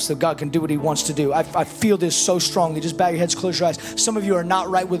shut up so God can do what he wants to do. I feel this so strongly. Just bow your heads, close your eyes. Some of you are not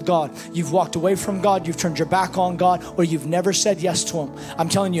right with God. You've walked away from God. You've turned your back on God, or you've never said yes to him. I'm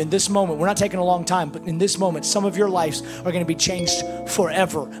telling you, in this moment, we're not taking a long time, but in this moment, some of your lives are going to be changed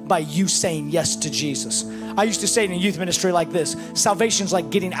forever by you saying yes to Jesus. I used to say in a youth ministry like this, salvation's like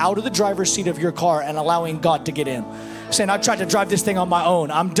getting out of the driver's seat of your car and allowing God to get in. Saying, I tried to drive this thing on my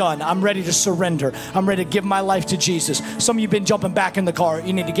own. I'm done. I'm ready to surrender. I'm ready to give my life to Jesus. Some of you have been jumping back in the car.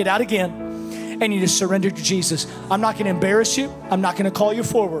 You need to get out again and you need to surrender to Jesus. I'm not going to embarrass you. I'm not going to call you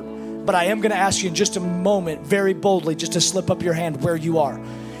forward, but I am going to ask you in just a moment, very boldly, just to slip up your hand where you are.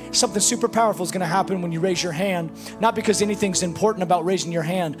 Something super powerful is going to happen when you raise your hand, not because anything's important about raising your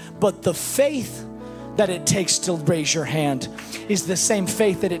hand, but the faith that it takes to raise your hand is the same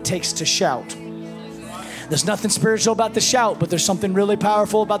faith that it takes to shout. There's nothing spiritual about the shout, but there's something really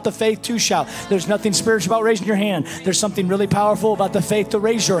powerful about the faith to shout. There's nothing spiritual about raising your hand. There's something really powerful about the faith to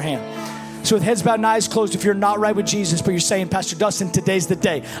raise your hand. So with heads bowed and eyes closed, if you're not right with Jesus, but you're saying, Pastor Dustin, today's the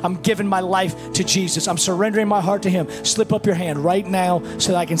day. I'm giving my life to Jesus. I'm surrendering my heart to him. Slip up your hand right now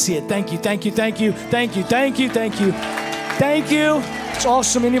so that I can see it. Thank you, thank you, thank you, thank you, thank you, thank you. Thank you. It's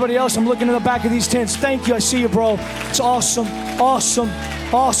awesome. Anybody else? I'm looking in the back of these tents. Thank you. I see you, bro. It's awesome, awesome,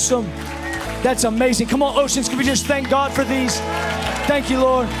 awesome. That's amazing. Come on, Oceans, can we just thank God for these? Thank you,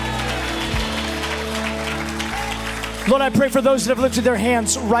 Lord. Lord, I pray for those that have lifted their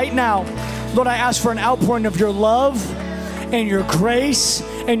hands right now. Lord, I ask for an outpouring of your love and your grace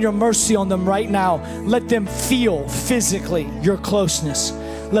and your mercy on them right now. Let them feel physically your closeness.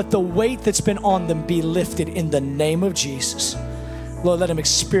 Let the weight that's been on them be lifted in the name of Jesus. Lord, let them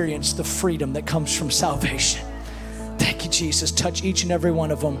experience the freedom that comes from salvation. Thank you, Jesus. Touch each and every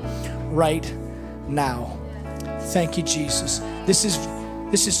one of them right now. Thank you, Jesus. This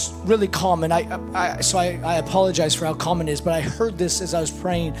is really common. So I apologize for how common it is, but I heard this as I was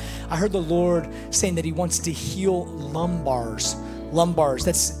praying. I heard the Lord saying that he wants to heal lumbars. Lumbars.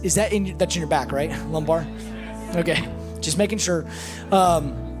 That's in your back, right? Lumbar? Okay. Just making sure.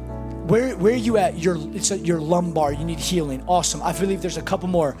 Where are you at? It's your lumbar. You need healing. Awesome. I believe there's a couple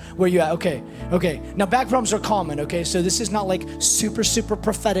more. Where are you at? Okay. Now back problems are common. Okay. So this is not like super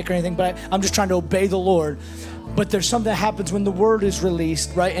prophetic or anything, but I'm just trying to obey the Lord. But there's something that happens when the word is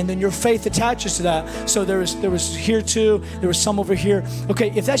released, right? And then your faith attaches to that. So there was here too. There was some over here.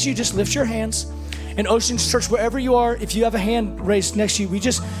 Okay. If that's you, just lift your hands. And Oceans Church, wherever you are, if you have a hand raised next to you, we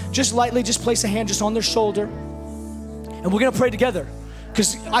just lightly just place a hand just on their shoulder, and we're gonna pray together.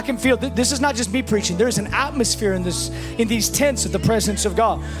 Because I can feel that this is not just me preaching. There's an atmosphere in these tents of the presence of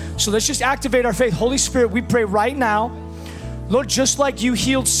God. So let's just activate our faith. Holy Spirit, we pray right now. Lord, just like you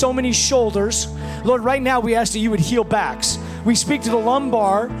healed so many shoulders, Lord, right now we ask that you would heal backs. We speak to the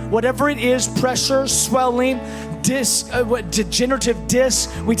lumbar, whatever it is, pressure, swelling, degenerative disc,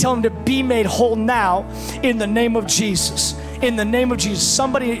 we tell them to be made whole now in the name of Jesus. In the name of Jesus.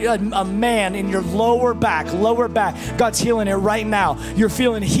 Somebody, a man in your lower back, God's healing it right now. You're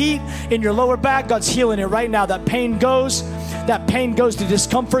feeling heat in your lower back, God's healing it right now. That pain goes. that pain goes, the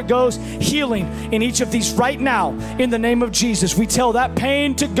discomfort goes, healing in each of these right now. In the name of Jesus, we tell that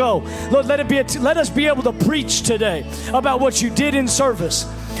pain to go. Lord, let us be able to preach today about what you did in service,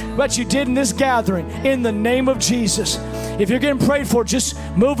 what you did in this gathering, in the name of Jesus. If you're getting prayed for, just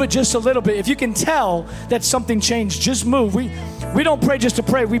move it just a little bit. If you can tell that something changed, just move. We don't pray just to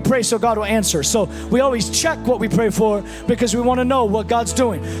pray. We pray so God will answer. So we always check what we pray for because we want to know what God's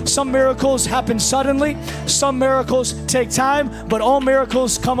doing. Some miracles happen suddenly. Some miracles take time, but all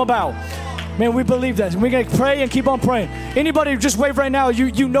miracles come about. Man, we believe that. And we're going to pray and keep on praying. Anybody just wave right now,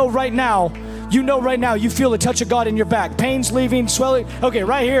 you know right now you feel the touch of God in your back. Pain's leaving, swelling. Okay,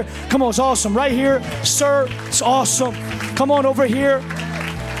 right here. Come on, it's awesome. Right here, sir, it's awesome. Come on over here.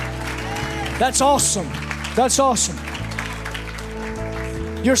 That's awesome. That's awesome.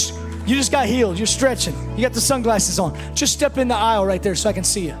 You just got healed. You're stretching. You got the sunglasses on. Just step in the aisle right there so I can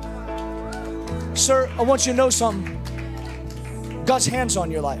see you. Sir, I want you to know something. God's hand's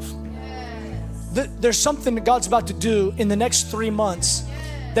on your life. There's something that God's about to do in the next 3 months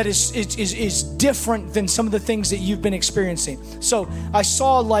that is different than some of the things that you've been experiencing. So I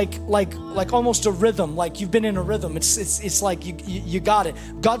saw like almost a rhythm, like you've been in a rhythm. It's like you got it.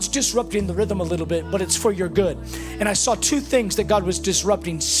 God's disrupting the rhythm a little bit, but it's for your good. And I saw 2 things that God was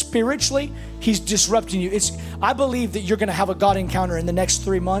disrupting. Spiritually, He's disrupting you. I believe that you're gonna have a God encounter in the next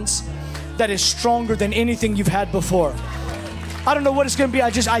 3 months that is stronger than anything you've had before. I don't know what it's going to be.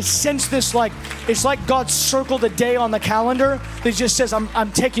 I sense this like, it's like God circled a day on the calendar that just says,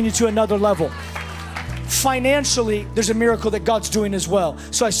 I'm taking you to another level. Financially, there's a miracle that God's doing as well.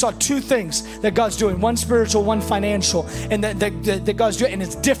 So I saw 2 things that God's doing, one spiritual, one financial, and that God's doing, and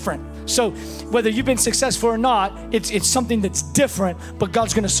it's different. So whether you've been successful or not, it's something that's different, but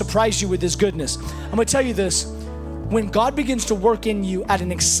God's going to surprise you with His goodness. I'm going to tell you this. When God begins to work in you at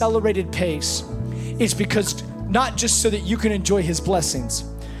an accelerated pace, it's because not just so that you can enjoy His blessings,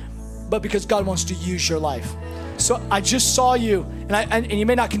 but because God wants to use your life. So I just saw you, and you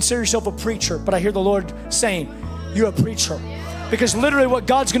may not consider yourself a preacher, but I hear the Lord saying, you're a preacher. Because literally what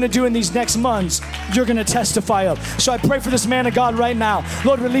God's gonna do in these next months, you're gonna testify of. So I pray for this man of God right now.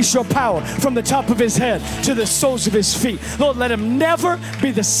 Lord, release your power from the top of his head to the soles of his feet. Lord, let him never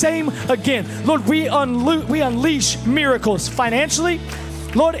be the same again. Lord, we unleash miracles financially,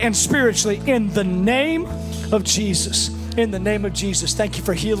 Lord, and spiritually in the name of Jesus. In the name of Jesus. Thank you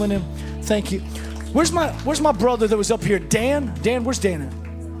for healing him. Thank you. Where's my brother that was up here? Dan? Dan, where's Dan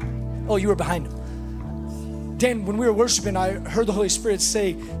at? Oh, you were behind him. Dan, when we were worshiping, I heard the Holy Spirit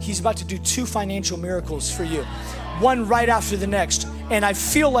say He's about to do 2 financial miracles for you. One right after the next. And I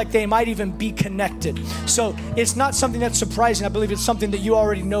feel like they might even be connected. So it's not something that's surprising. I believe it's something that you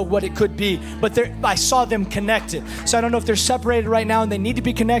already know what it could be. But I saw them connected. So I don't know if they're separated right now and they need to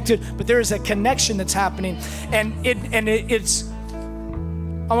be connected, but there is a connection that's happening. And it's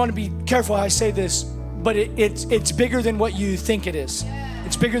I want to be careful how I say this, but it's bigger than what you think it is.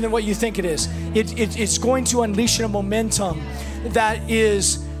 It's bigger than what you think it is. It's going to unleash a momentum that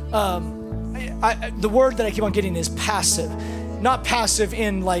is, the word that I keep on getting is passive. Not passive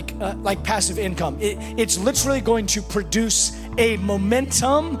in like passive income. It's literally going to produce a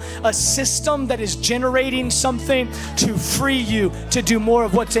momentum, a system that is generating something to free you to do more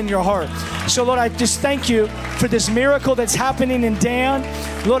of what's in your heart. So Lord, I just thank you for this miracle that's happening in Dan.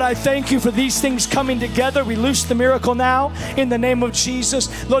 Lord, I thank you for these things coming together. We loose the miracle now in the name of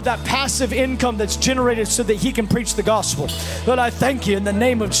Jesus. Lord, that passive income that's generated so that he can preach the gospel. Lord, I thank you in the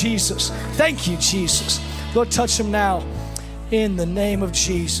name of Jesus. Thank you, Jesus. Lord, touch him now in the name of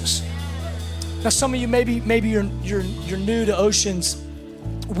Jesus. Now, some of you, maybe you're new to Oceans.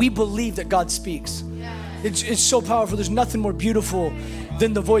 We believe that God speaks. It's so powerful. There's nothing more beautiful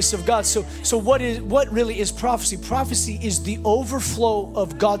than the voice of God. So what really is prophecy? Prophecy is the overflow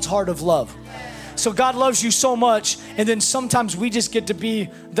of God's heart of love. So God loves you so much, and then sometimes we just get to be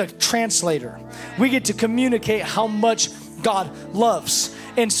the translator. We get to communicate how much God loves.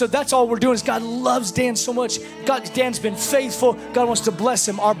 And so that's all we're doing is God loves Dan so much. Dan's been faithful. God wants to bless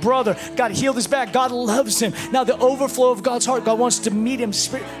him. Our brother, God healed his back. God loves him. Now the overflow of God's heart, God wants to meet him. Does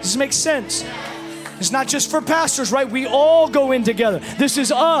this make sense? It's not just for pastors, right? We all go in together. This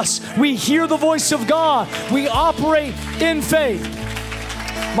is us. We hear the voice of God. We operate in faith.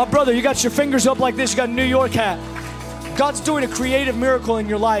 My brother, you got your fingers up like this. You got a New York hat. God's doing a creative miracle in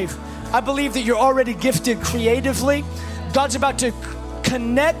your life. I believe that you're already gifted creatively. God's about to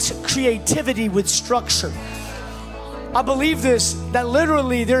connect creativity with structure. I believe this, that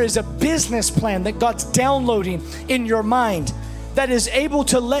literally there is a business plan that God's downloading in your mind that is able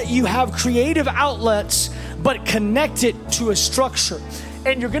to let you have creative outlets but connect it to a structure.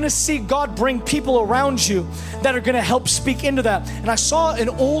 And you're gonna see God bring people around you that are gonna help speak into that. And I saw an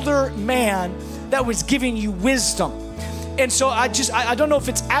older man that was giving you wisdom. And so I don't know if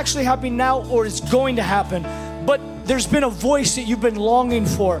it's actually happening now or it's going to happen, but there's been a voice that you've been longing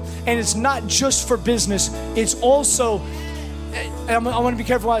for. And it's not just for business, it's also, and I want to be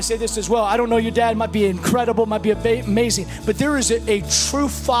careful when I say this as well. I don't know, your dad might be incredible, might be amazing, but there is a true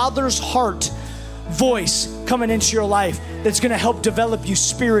father's heart voice coming into your life that's going to help develop you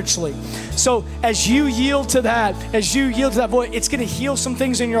spiritually. So as you yield to that, voice, it's going to heal some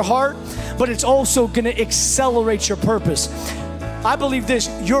things in your heart, but it's also going to accelerate your purpose. I believe this,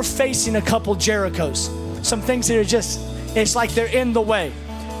 you're facing a couple Jerichos, some things that are just, it's like they're in the way.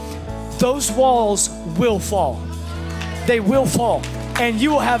 Those walls will fall. They will fall, and you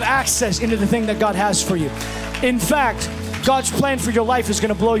will have access into the thing that God has for you. In fact, God's plan for your life is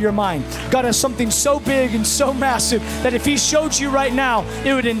going to blow your mind. God has something so big and so massive that if He showed you right now,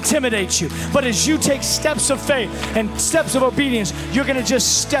 it would intimidate you. But as you take steps of faith and steps of obedience, you're going to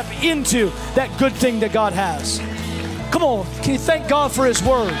just step into that good thing that God has. Come on, can you thank God for His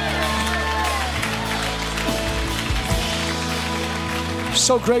word?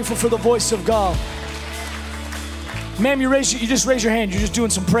 So grateful for the voice of God. Ma'am, you just raise your hand. You're just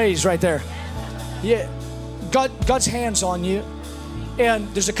doing some praise right there. Yeah. God's hands on you, and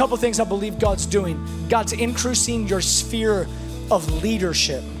there's a couple things I believe God's doing. God's increasing your sphere of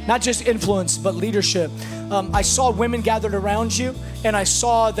leadership, not just influence, but leadership. I saw women gathered around you, and I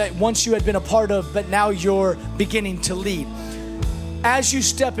saw that once you had been a part of, but now you're beginning to lead. As you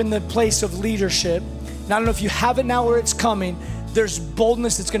step in the place of leadership, and I don't know if you have it now or it's coming, there's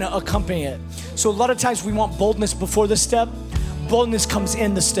boldness that's going to accompany it. So a lot of times we want boldness before the step. Boldness comes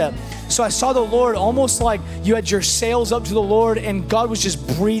in the step. So I saw the Lord almost like you had your sails up to the Lord, and God was just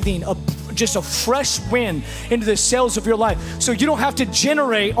breathing just a fresh wind into the sails of your life. So you don't have to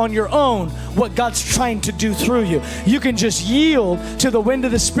generate on your own what God's trying to do through you. You can just yield to the wind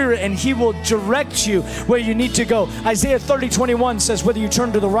of the Spirit, and He will direct you where you need to go. Isaiah 30:21 says, whether you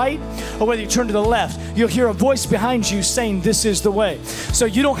turn to the right or whether you turn to the left, you'll hear a voice behind you saying, this is the way. So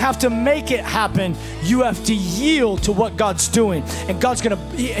you don't have to make it happen. You have to yield to what God's doing. And God's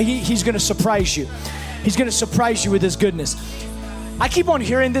He's gonna surprise you. He's gonna surprise you with His goodness. I keep on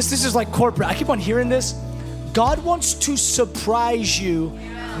hearing this. This is like corporate. I keep on hearing this. God wants to surprise you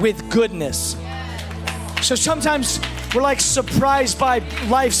with goodness. So sometimes we're like surprised by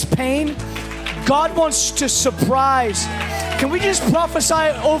life's pain. God wants to surprise. Can we just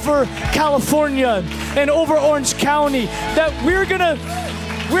prophesy over California and over Orange County that we're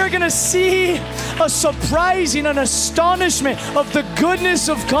gonna see a surprising and astonishment of the goodness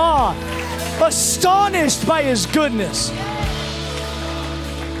of God. Astonished by His goodness.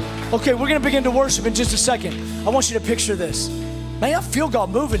 Okay, we're gonna begin to worship in just a second. I want you to picture this. Man, I feel God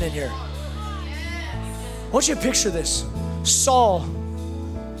moving in here. I want you to picture this. Saul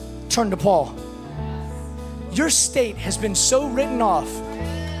turned to Paul. Your state has been so written off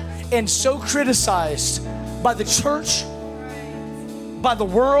and so criticized by the church, by the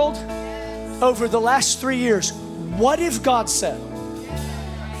world, over the last 3 years. What if God said,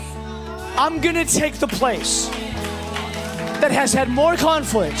 I'm gonna take the place that has had more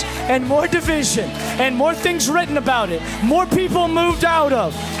conflict and more division and more things written about it, more people moved out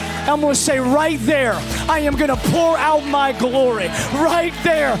of. I'm gonna say right there, I am gonna pour out my glory. Right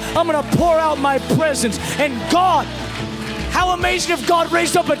there, I'm gonna pour out my presence. And God, how amazing if God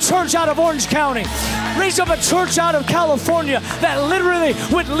raised up a church out of Orange County, raised up a church out of California that literally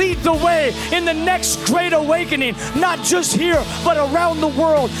would lead the way in the next great awakening, not just here, but around the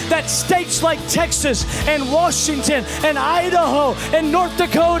world, that states like Texas and Washington and Idaho and North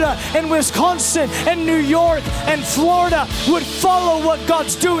Dakota and Wisconsin and New York and Florida would follow what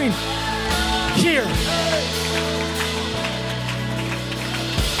God's doing here.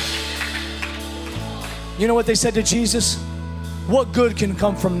 You know what they said to Jesus? What good can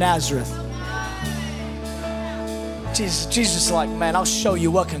come from Nazareth? Jesus is like, man, I'll show you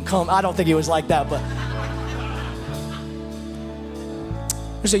what can come. I don't think He was like that, but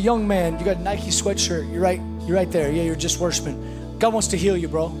there's a young man. You got a Nike sweatshirt. You're right there. Yeah, you're just worshiping. God wants to heal you,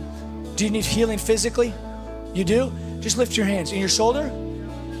 bro. Do you need healing physically? You do? Just lift your hands. In your shoulder?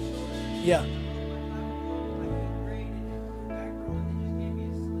 Yeah.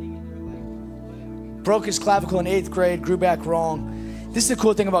 Broke his clavicle in 8th grade, grew back wrong. This is the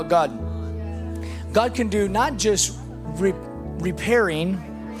cool thing about God. God can do not just repairing,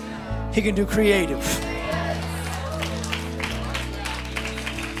 He can do creative.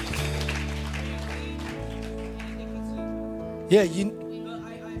 Yeah,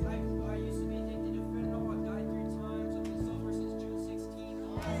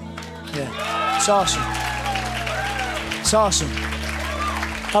 Yeah, it's awesome. It's awesome.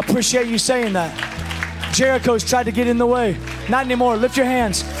 I appreciate you saying that. Jericho's tried to get in the way. Not anymore. Lift your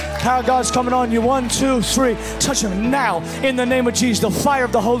hands. Power of God's coming on you. 1, 2, 3. Touch him now in the name of Jesus. The fire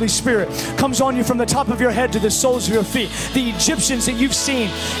of the Holy Spirit comes on you from the top of your head to the soles of your feet. The Egyptians that you've seen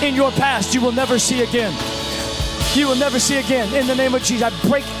in your past, you will never see again. You will never see again in the name of Jesus. I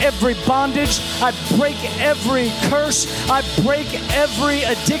break every bondage. I break every curse. I break every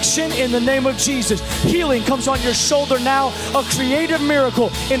addiction in the name of Jesus. Healing comes on your shoulder now. A creative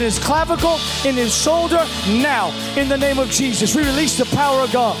miracle in his clavicle, in his shoulder now in the name of Jesus. We release the power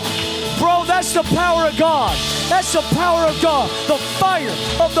of God. Bro, that's the power of God. That's the power of God. The fire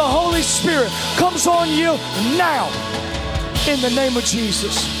of the Holy Spirit comes on you now in the name of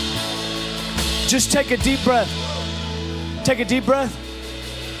Jesus. Just take a deep breath. Take a deep breath.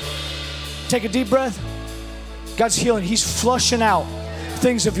 Take a deep breath. God's healing. He's flushing out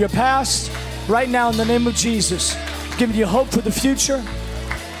things of your past right now in the name of Jesus. Giving you hope for the future.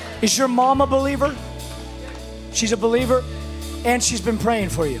 Is your mom a believer? She's a believer, and she's been praying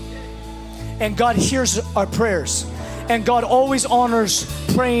for you. And God hears our prayers. And God always honors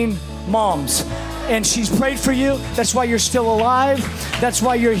praying moms. And she's prayed for you. That's why you're still alive. That's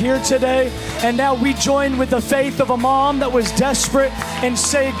why you're here today. And now we join with the faith of a mom that was desperate and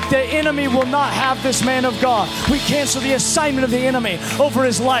say the enemy will not have this man of God. We cancel the assignment of the enemy over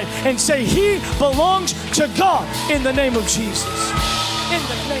his life and say he belongs to God in the name of Jesus. In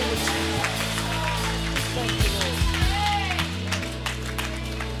the name of Jesus. Thank you,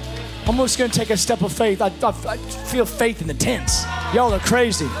 Lord. I'm just going to take a step of faith. I feel faith in the tents. Y'all are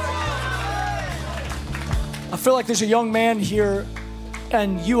crazy. I feel like there's a young man here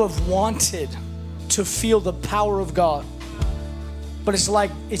and you have wanted to feel the power of God. But it's like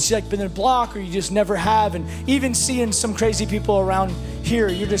been a block or you just never have. And even seeing some crazy people around here,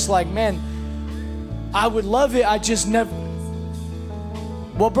 you're just like, man, I would love it. I just never.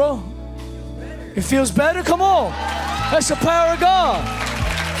 Well, bro, it feels better? Come on. That's the power of God.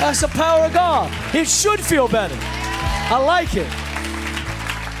 That's the power of God. It should feel better. I like it.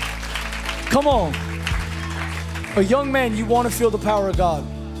 Come on. A young man, you want to feel the power of God.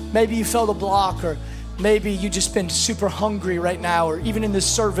 Maybe you felt a block, or maybe you just been super hungry right now, or even in this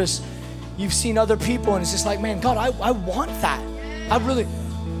service, you've seen other people and it's just like, man, God, I want that.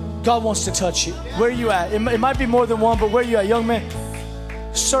 God wants to touch you. Where are you at? It might be more than one, but where are you at, young man?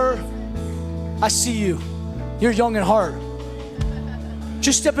 Sir, I see you. You're young in heart.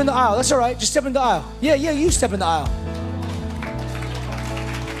 Just step in the aisle. That's all right. Just step in the aisle. Yeah, you step in the aisle.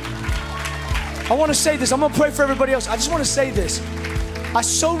 I want to say this. I'm going to pray for everybody else. I just want to say this. I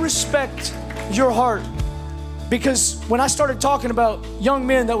so respect your heart, because when I started talking about young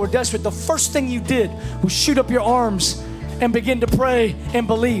men that were desperate, the first thing you did was shoot up your arms and begin to pray and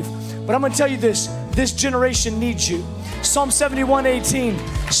believe. But I'm going to tell you this generation needs you. Psalm 71:18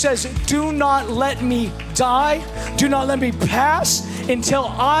 says, do not let me die. Do not let me pass until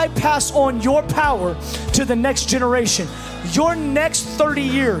I pass on your power to the next generation. Your next 30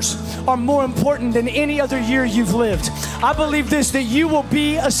 years are more important than any other year you've lived. I believe this, that you will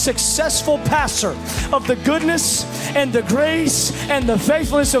be a successful pastor of the goodness and the grace and the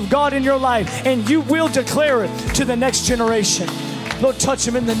faithfulness of God in your life, and you will declare it to the next generation. Lord, touch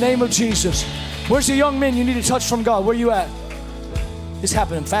him in the name of Jesus. Where's the young men you need to touch from God? Where you at? It's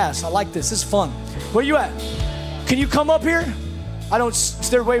happening fast. I like this. This is fun. Where you at? Can you come up here?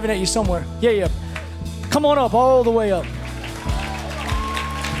 They're waving at you somewhere. Yeah. Come on up, all the way up.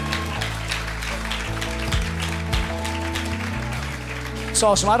 It's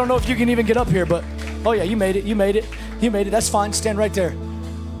awesome. I don't know if you can even get up here, but oh yeah, you made it. That's fine. Stand right there.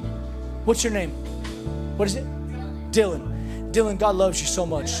 What's your name? What is it? Dylan, God loves you so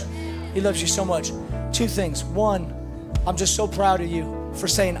much. He loves you so much. Two things. One, I'm just so proud of you for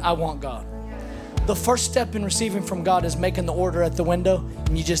saying, I want God. The first step in receiving from God is making the order at the window,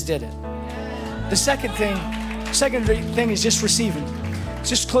 and you just did it. The second thing is just receiving.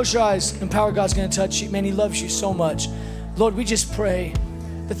 Just close your eyes, and power of God's going to touch you. Man, he loves you so much. Lord, we just pray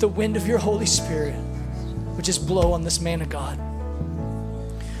that the wind of your Holy Spirit would just blow on this man of God.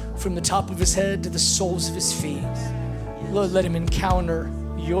 From the top of his head to the soles of his feet. Lord, let him encounter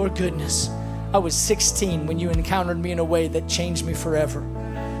your goodness. I was 16 when you encountered me in a way that changed me forever.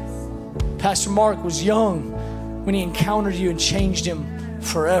 Pastor Mark was young when he encountered you and changed him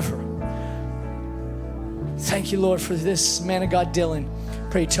forever. Thank you, Lord, for this man of God, Dylan.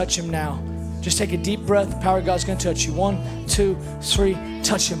 Pray you touch him now. Just take a deep breath. The power of God's going to touch you. 1, 2, 3.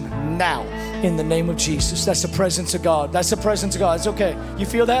 Touch him now in the name of Jesus. That's the presence of God. That's the presence of God. It's okay. You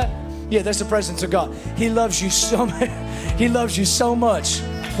feel that? Yeah, that's the presence of God. He loves you so much. He loves you so much.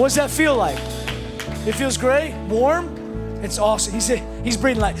 What does that feel like? It feels great, warm. It's awesome. He's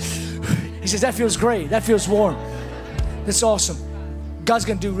breathing like, he says, that feels great. That feels warm. That's awesome. God's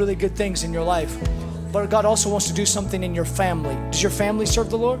gonna do really good things in your life. But God also wants to do something in your family. Does your family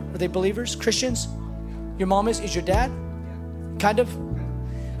serve the Lord? Are they believers, Christians? Your mom is? Is your dad? Kind of?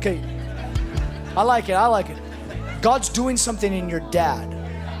 Okay. I like it. God's doing something in your dad.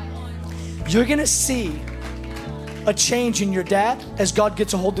 You're gonna see a change in your dad as God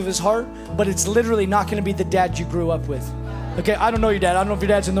gets a hold of his heart, but it's literally not gonna be the dad you grew up with. Okay, I don't know your dad. I don't know if your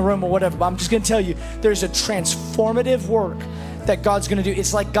dad's in the room or whatever, but I'm just gonna tell you, there's a transformative work that God's gonna do.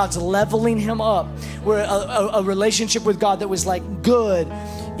 It's like God's leveling him up, where a relationship with God that was like good,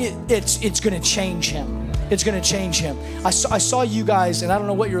 it's gonna change him. It's gonna change him. I saw you guys, and I don't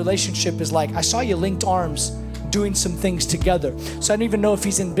know what your relationship is like. I saw you linked arms doing some things together. So I don't even know if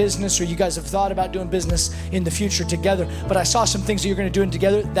he's in business or you guys have thought about doing business in the future together, but I saw some things that you're gonna do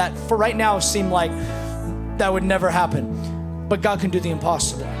together that for right now seem like that would never happen. But God can do the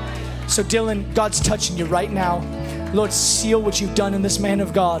impossible. So Dylan, God's touching you right now. Lord, seal what you've done in this man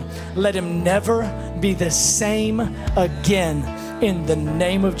of God. Let him never be the same again in the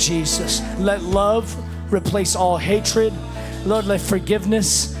name of Jesus. Let love replace all hatred. Lord, let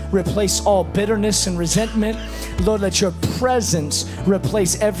forgiveness replace all bitterness and resentment. Lord, let your presence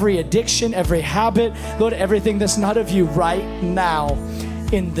replace every addiction, every habit. Lord, everything that's not of you right now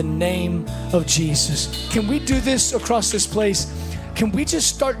in the name of Jesus. Can we do this across this place? Can we just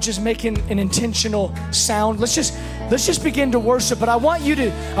start just making an intentional sound? Let's just begin to worship. But I want you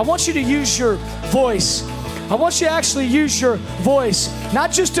to use your voice. I want you to actually use your voice,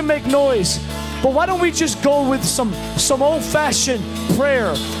 not just to make noise, but why don't we just go with some old-fashioned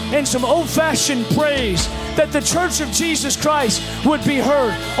prayer and some old-fashioned praise, that the Church of Jesus Christ would be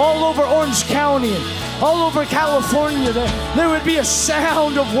heard all over Orange County and all over California. There would be a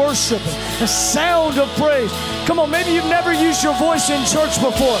sound of worship, a sound of praise. Come on, maybe you've never used your voice in church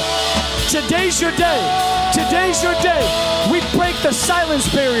before. Today's your day. Today's your day. We break the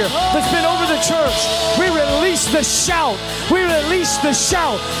silence barrier that's been over the church. We release the shout. We release the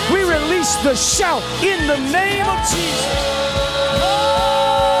shout. We release the shout in the name of Jesus.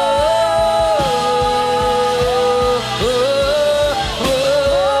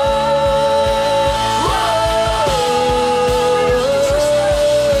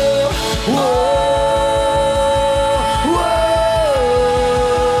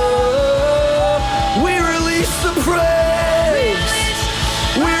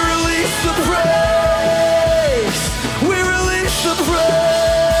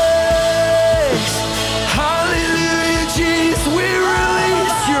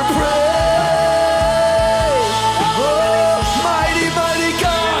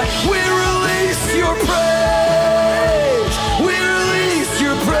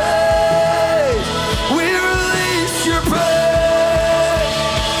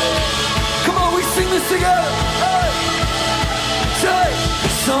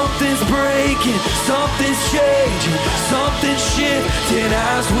 Something's changing, something's shifting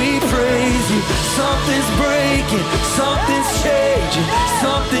as we praise you. Something's breaking, something's changing,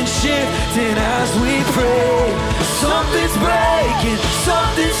 something's shifting as we pray. Something's breaking,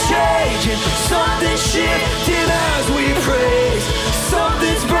 something's changing, something's shifting as we praise.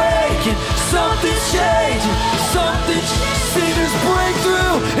 Something's breaking, something's changing, something's. See, there's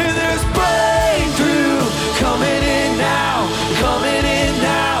breakthrough and there's breakthrough coming in now, coming in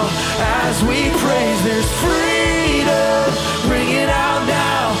now. As we praise, there's freedom. Bring it out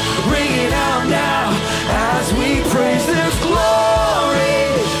now, bring it out now. As we praise, there's glory.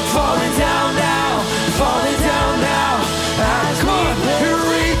 Falling down now, falling down now. As we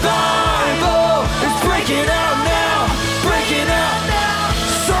revival is breaking out now, breaking out now.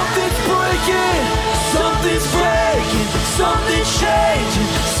 Something's breaking, something's breaking, something's changing,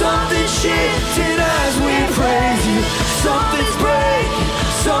 something's shifting as we praise you. Something's breaking,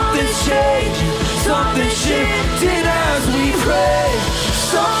 something's changing, something's shifting as we pray.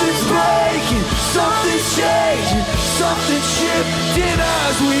 Something's breaking, something's changing, something's shifting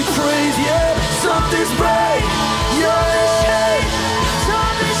as we praise. Yeah, something's breaking, yeah.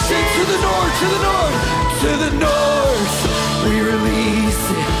 Sing to the north, to the north, to the north. We release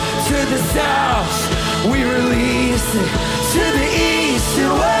it to the south. We release it to the east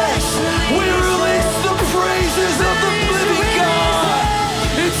and west. We release the praises of the living God.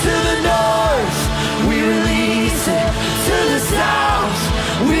 To the north, we release it. To the south,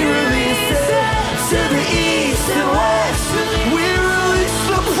 we release it. To the east and west, we release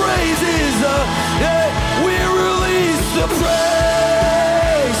the praises of. We release the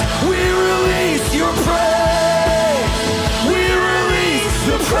praise. We release your praise. We release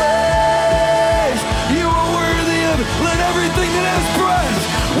the praise.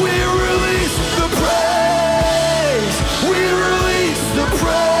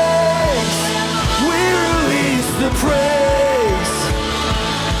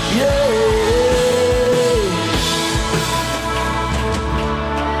 Yeah.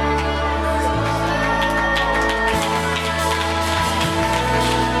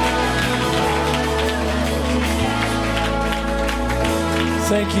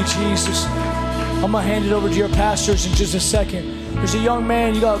 Thank you, Jesus. I'm going to hand it over to your pastors in just a second. There's a young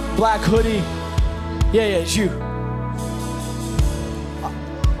man, you got a black hoodie. Yeah, it's you.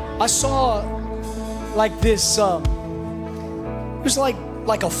 I saw like this, it was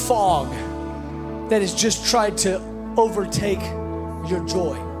like a fog that has just tried to overtake your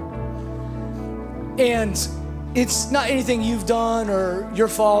joy. And it's not anything you've done or your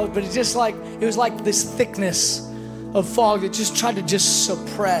fault, but it was like this thickness of fog that just tried to just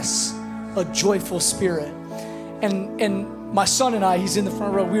suppress a joyful spirit. And my son and I, he's in the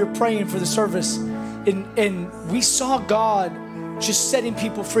front row, we were praying for the service, and we saw God just setting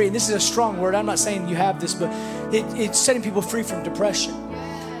people free. And this is a strong word. I'm not saying you have this, but it's setting people free from depression.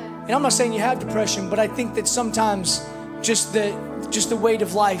 And I'm not saying you have depression, but I think that sometimes just the weight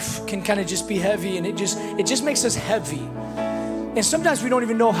of life can kind of just be heavy, and it just makes us heavy. And sometimes we don't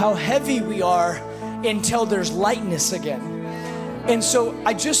even know how heavy we are until there's lightness again. And so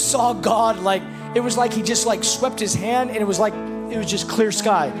I just saw God, like it was like he just like swept his hand, and it was just clear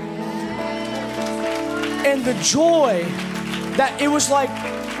sky. And the joy that it was like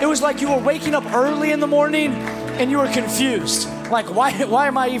you were waking up early in the morning and you were confused. Like, why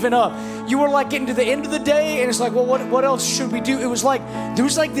am I even up? You were like getting to the end of the day, and it's like, well, what else should we do? It was like there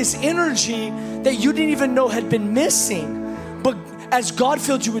was like this energy that you didn't even know had been missing. But as God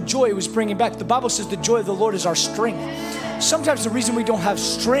filled you with joy, it was bringing back. The Bible says the joy of the Lord is our strength. Sometimes the reason we don't have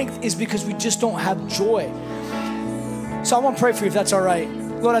strength is because we just don't have joy. So I want to pray for you if that's all right.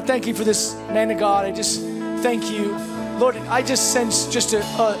 Lord, I thank you for this man of God. I just thank you. Lord, I just sense just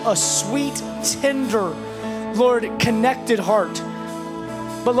a sweet, tender, Lord, connected heart.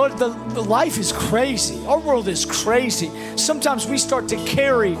 But Lord, the life is crazy. Our world is crazy. Sometimes we start to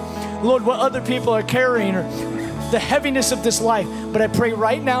carry, Lord, what other people are carrying, or the heaviness of this life. But I pray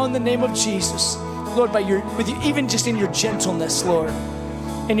right now in the name of Jesus, Lord, even just in your gentleness, Lord,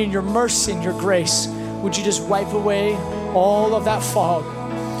 and in your mercy and your grace, would you just wipe away all of that fog?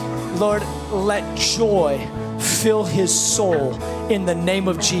 Lord, let joy fill his soul in the name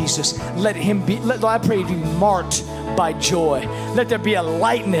of Jesus. I pray to be marked by joy. Let there be a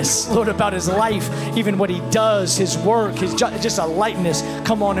lightness, Lord, about his life, even what he does, his work, just a lightness.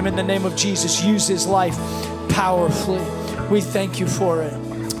 Come on him in the name of Jesus. Use his life powerfully. We thank you for it.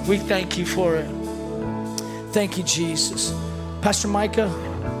 We thank you for it. Thank you, Jesus. Pastor Micah,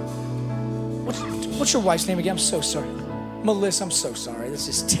 what's your wife's name again? I'm so sorry. Melissa, I'm so sorry. This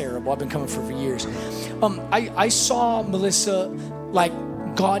is terrible. I've been coming for years. I saw, Melissa, like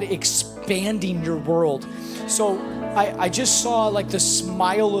God expanding your world. So I just saw like the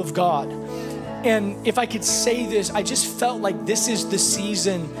smile of God. And if I could say this, I just felt like this is the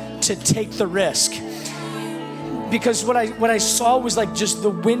season to take the risk. Because what I saw was like just the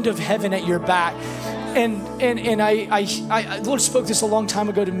wind of heaven at your back. And the Lord spoke this a long time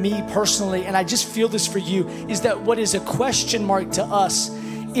ago to me personally, and I just feel this for you, is that what is a question mark to us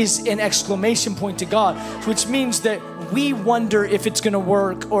is an exclamation point to God, which means that we wonder if it's going to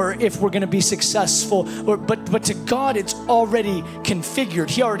work or if we're going to be successful, but to God it's already configured.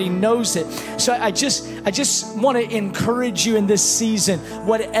 He already knows it. So I just want to encourage you in this season,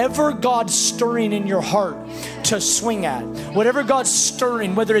 whatever God's stirring in your heart to swing at, whatever God's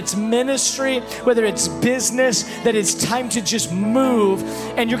stirring, whether it's ministry, whether it's business, that it's time to just move,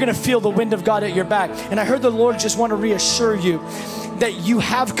 and you're going to feel the wind of God at your back. And I heard the Lord just want to reassure you that you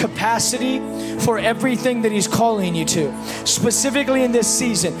have capacity for everything that he's calling you to. Specifically in this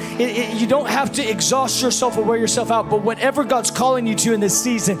season, you don't have to exhaust yourself or wear yourself out, but whatever God's calling you to in this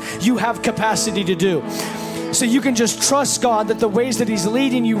season, you have capacity to do. So you can just trust God that the ways that he's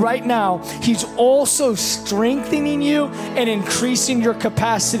leading you right now, he's also strengthening you and increasing your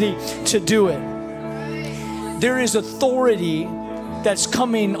capacity to do it. There is authority that's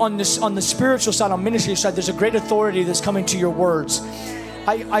coming on the spiritual side, on ministry side. There's a great authority that's coming to your words.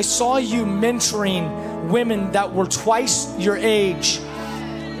 I saw you mentoring women that were twice your age,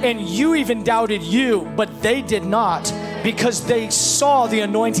 and you even doubted you, but they did not, because they saw the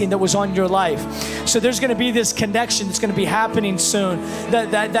anointing that was on your life. So there's going to be this connection that's going to be happening soon,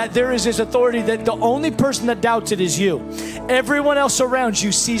 that there is this authority that the only person that doubts it is you. Everyone else around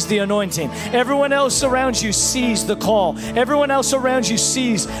you sees the anointing. Everyone else around you sees the call. Everyone else around you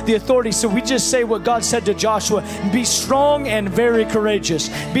sees the authority. So we just say what God said to Joshua: be strong and very courageous.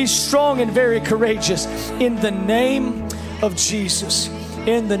 Be strong and very courageous in the name of Jesus.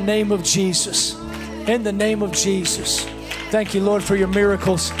 In the name of Jesus. In the name of Jesus. Thank you, Lord, for your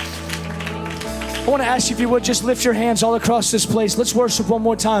miracles. I want to ask you if you would just lift your hands all across this place. Let's worship one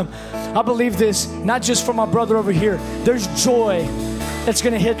more time. I believe this, not just for my brother over here. There's joy that's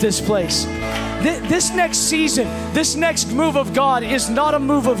going to hit this place. This next season, this next move of God is not a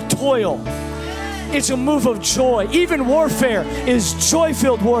move of toil. It's a move of joy. Even warfare is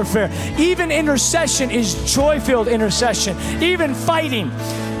joy-filled warfare. Even intercession is joy-filled intercession. Even fighting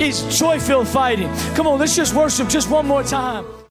is joy-filled fighting. Come on, let's just worship just one more time.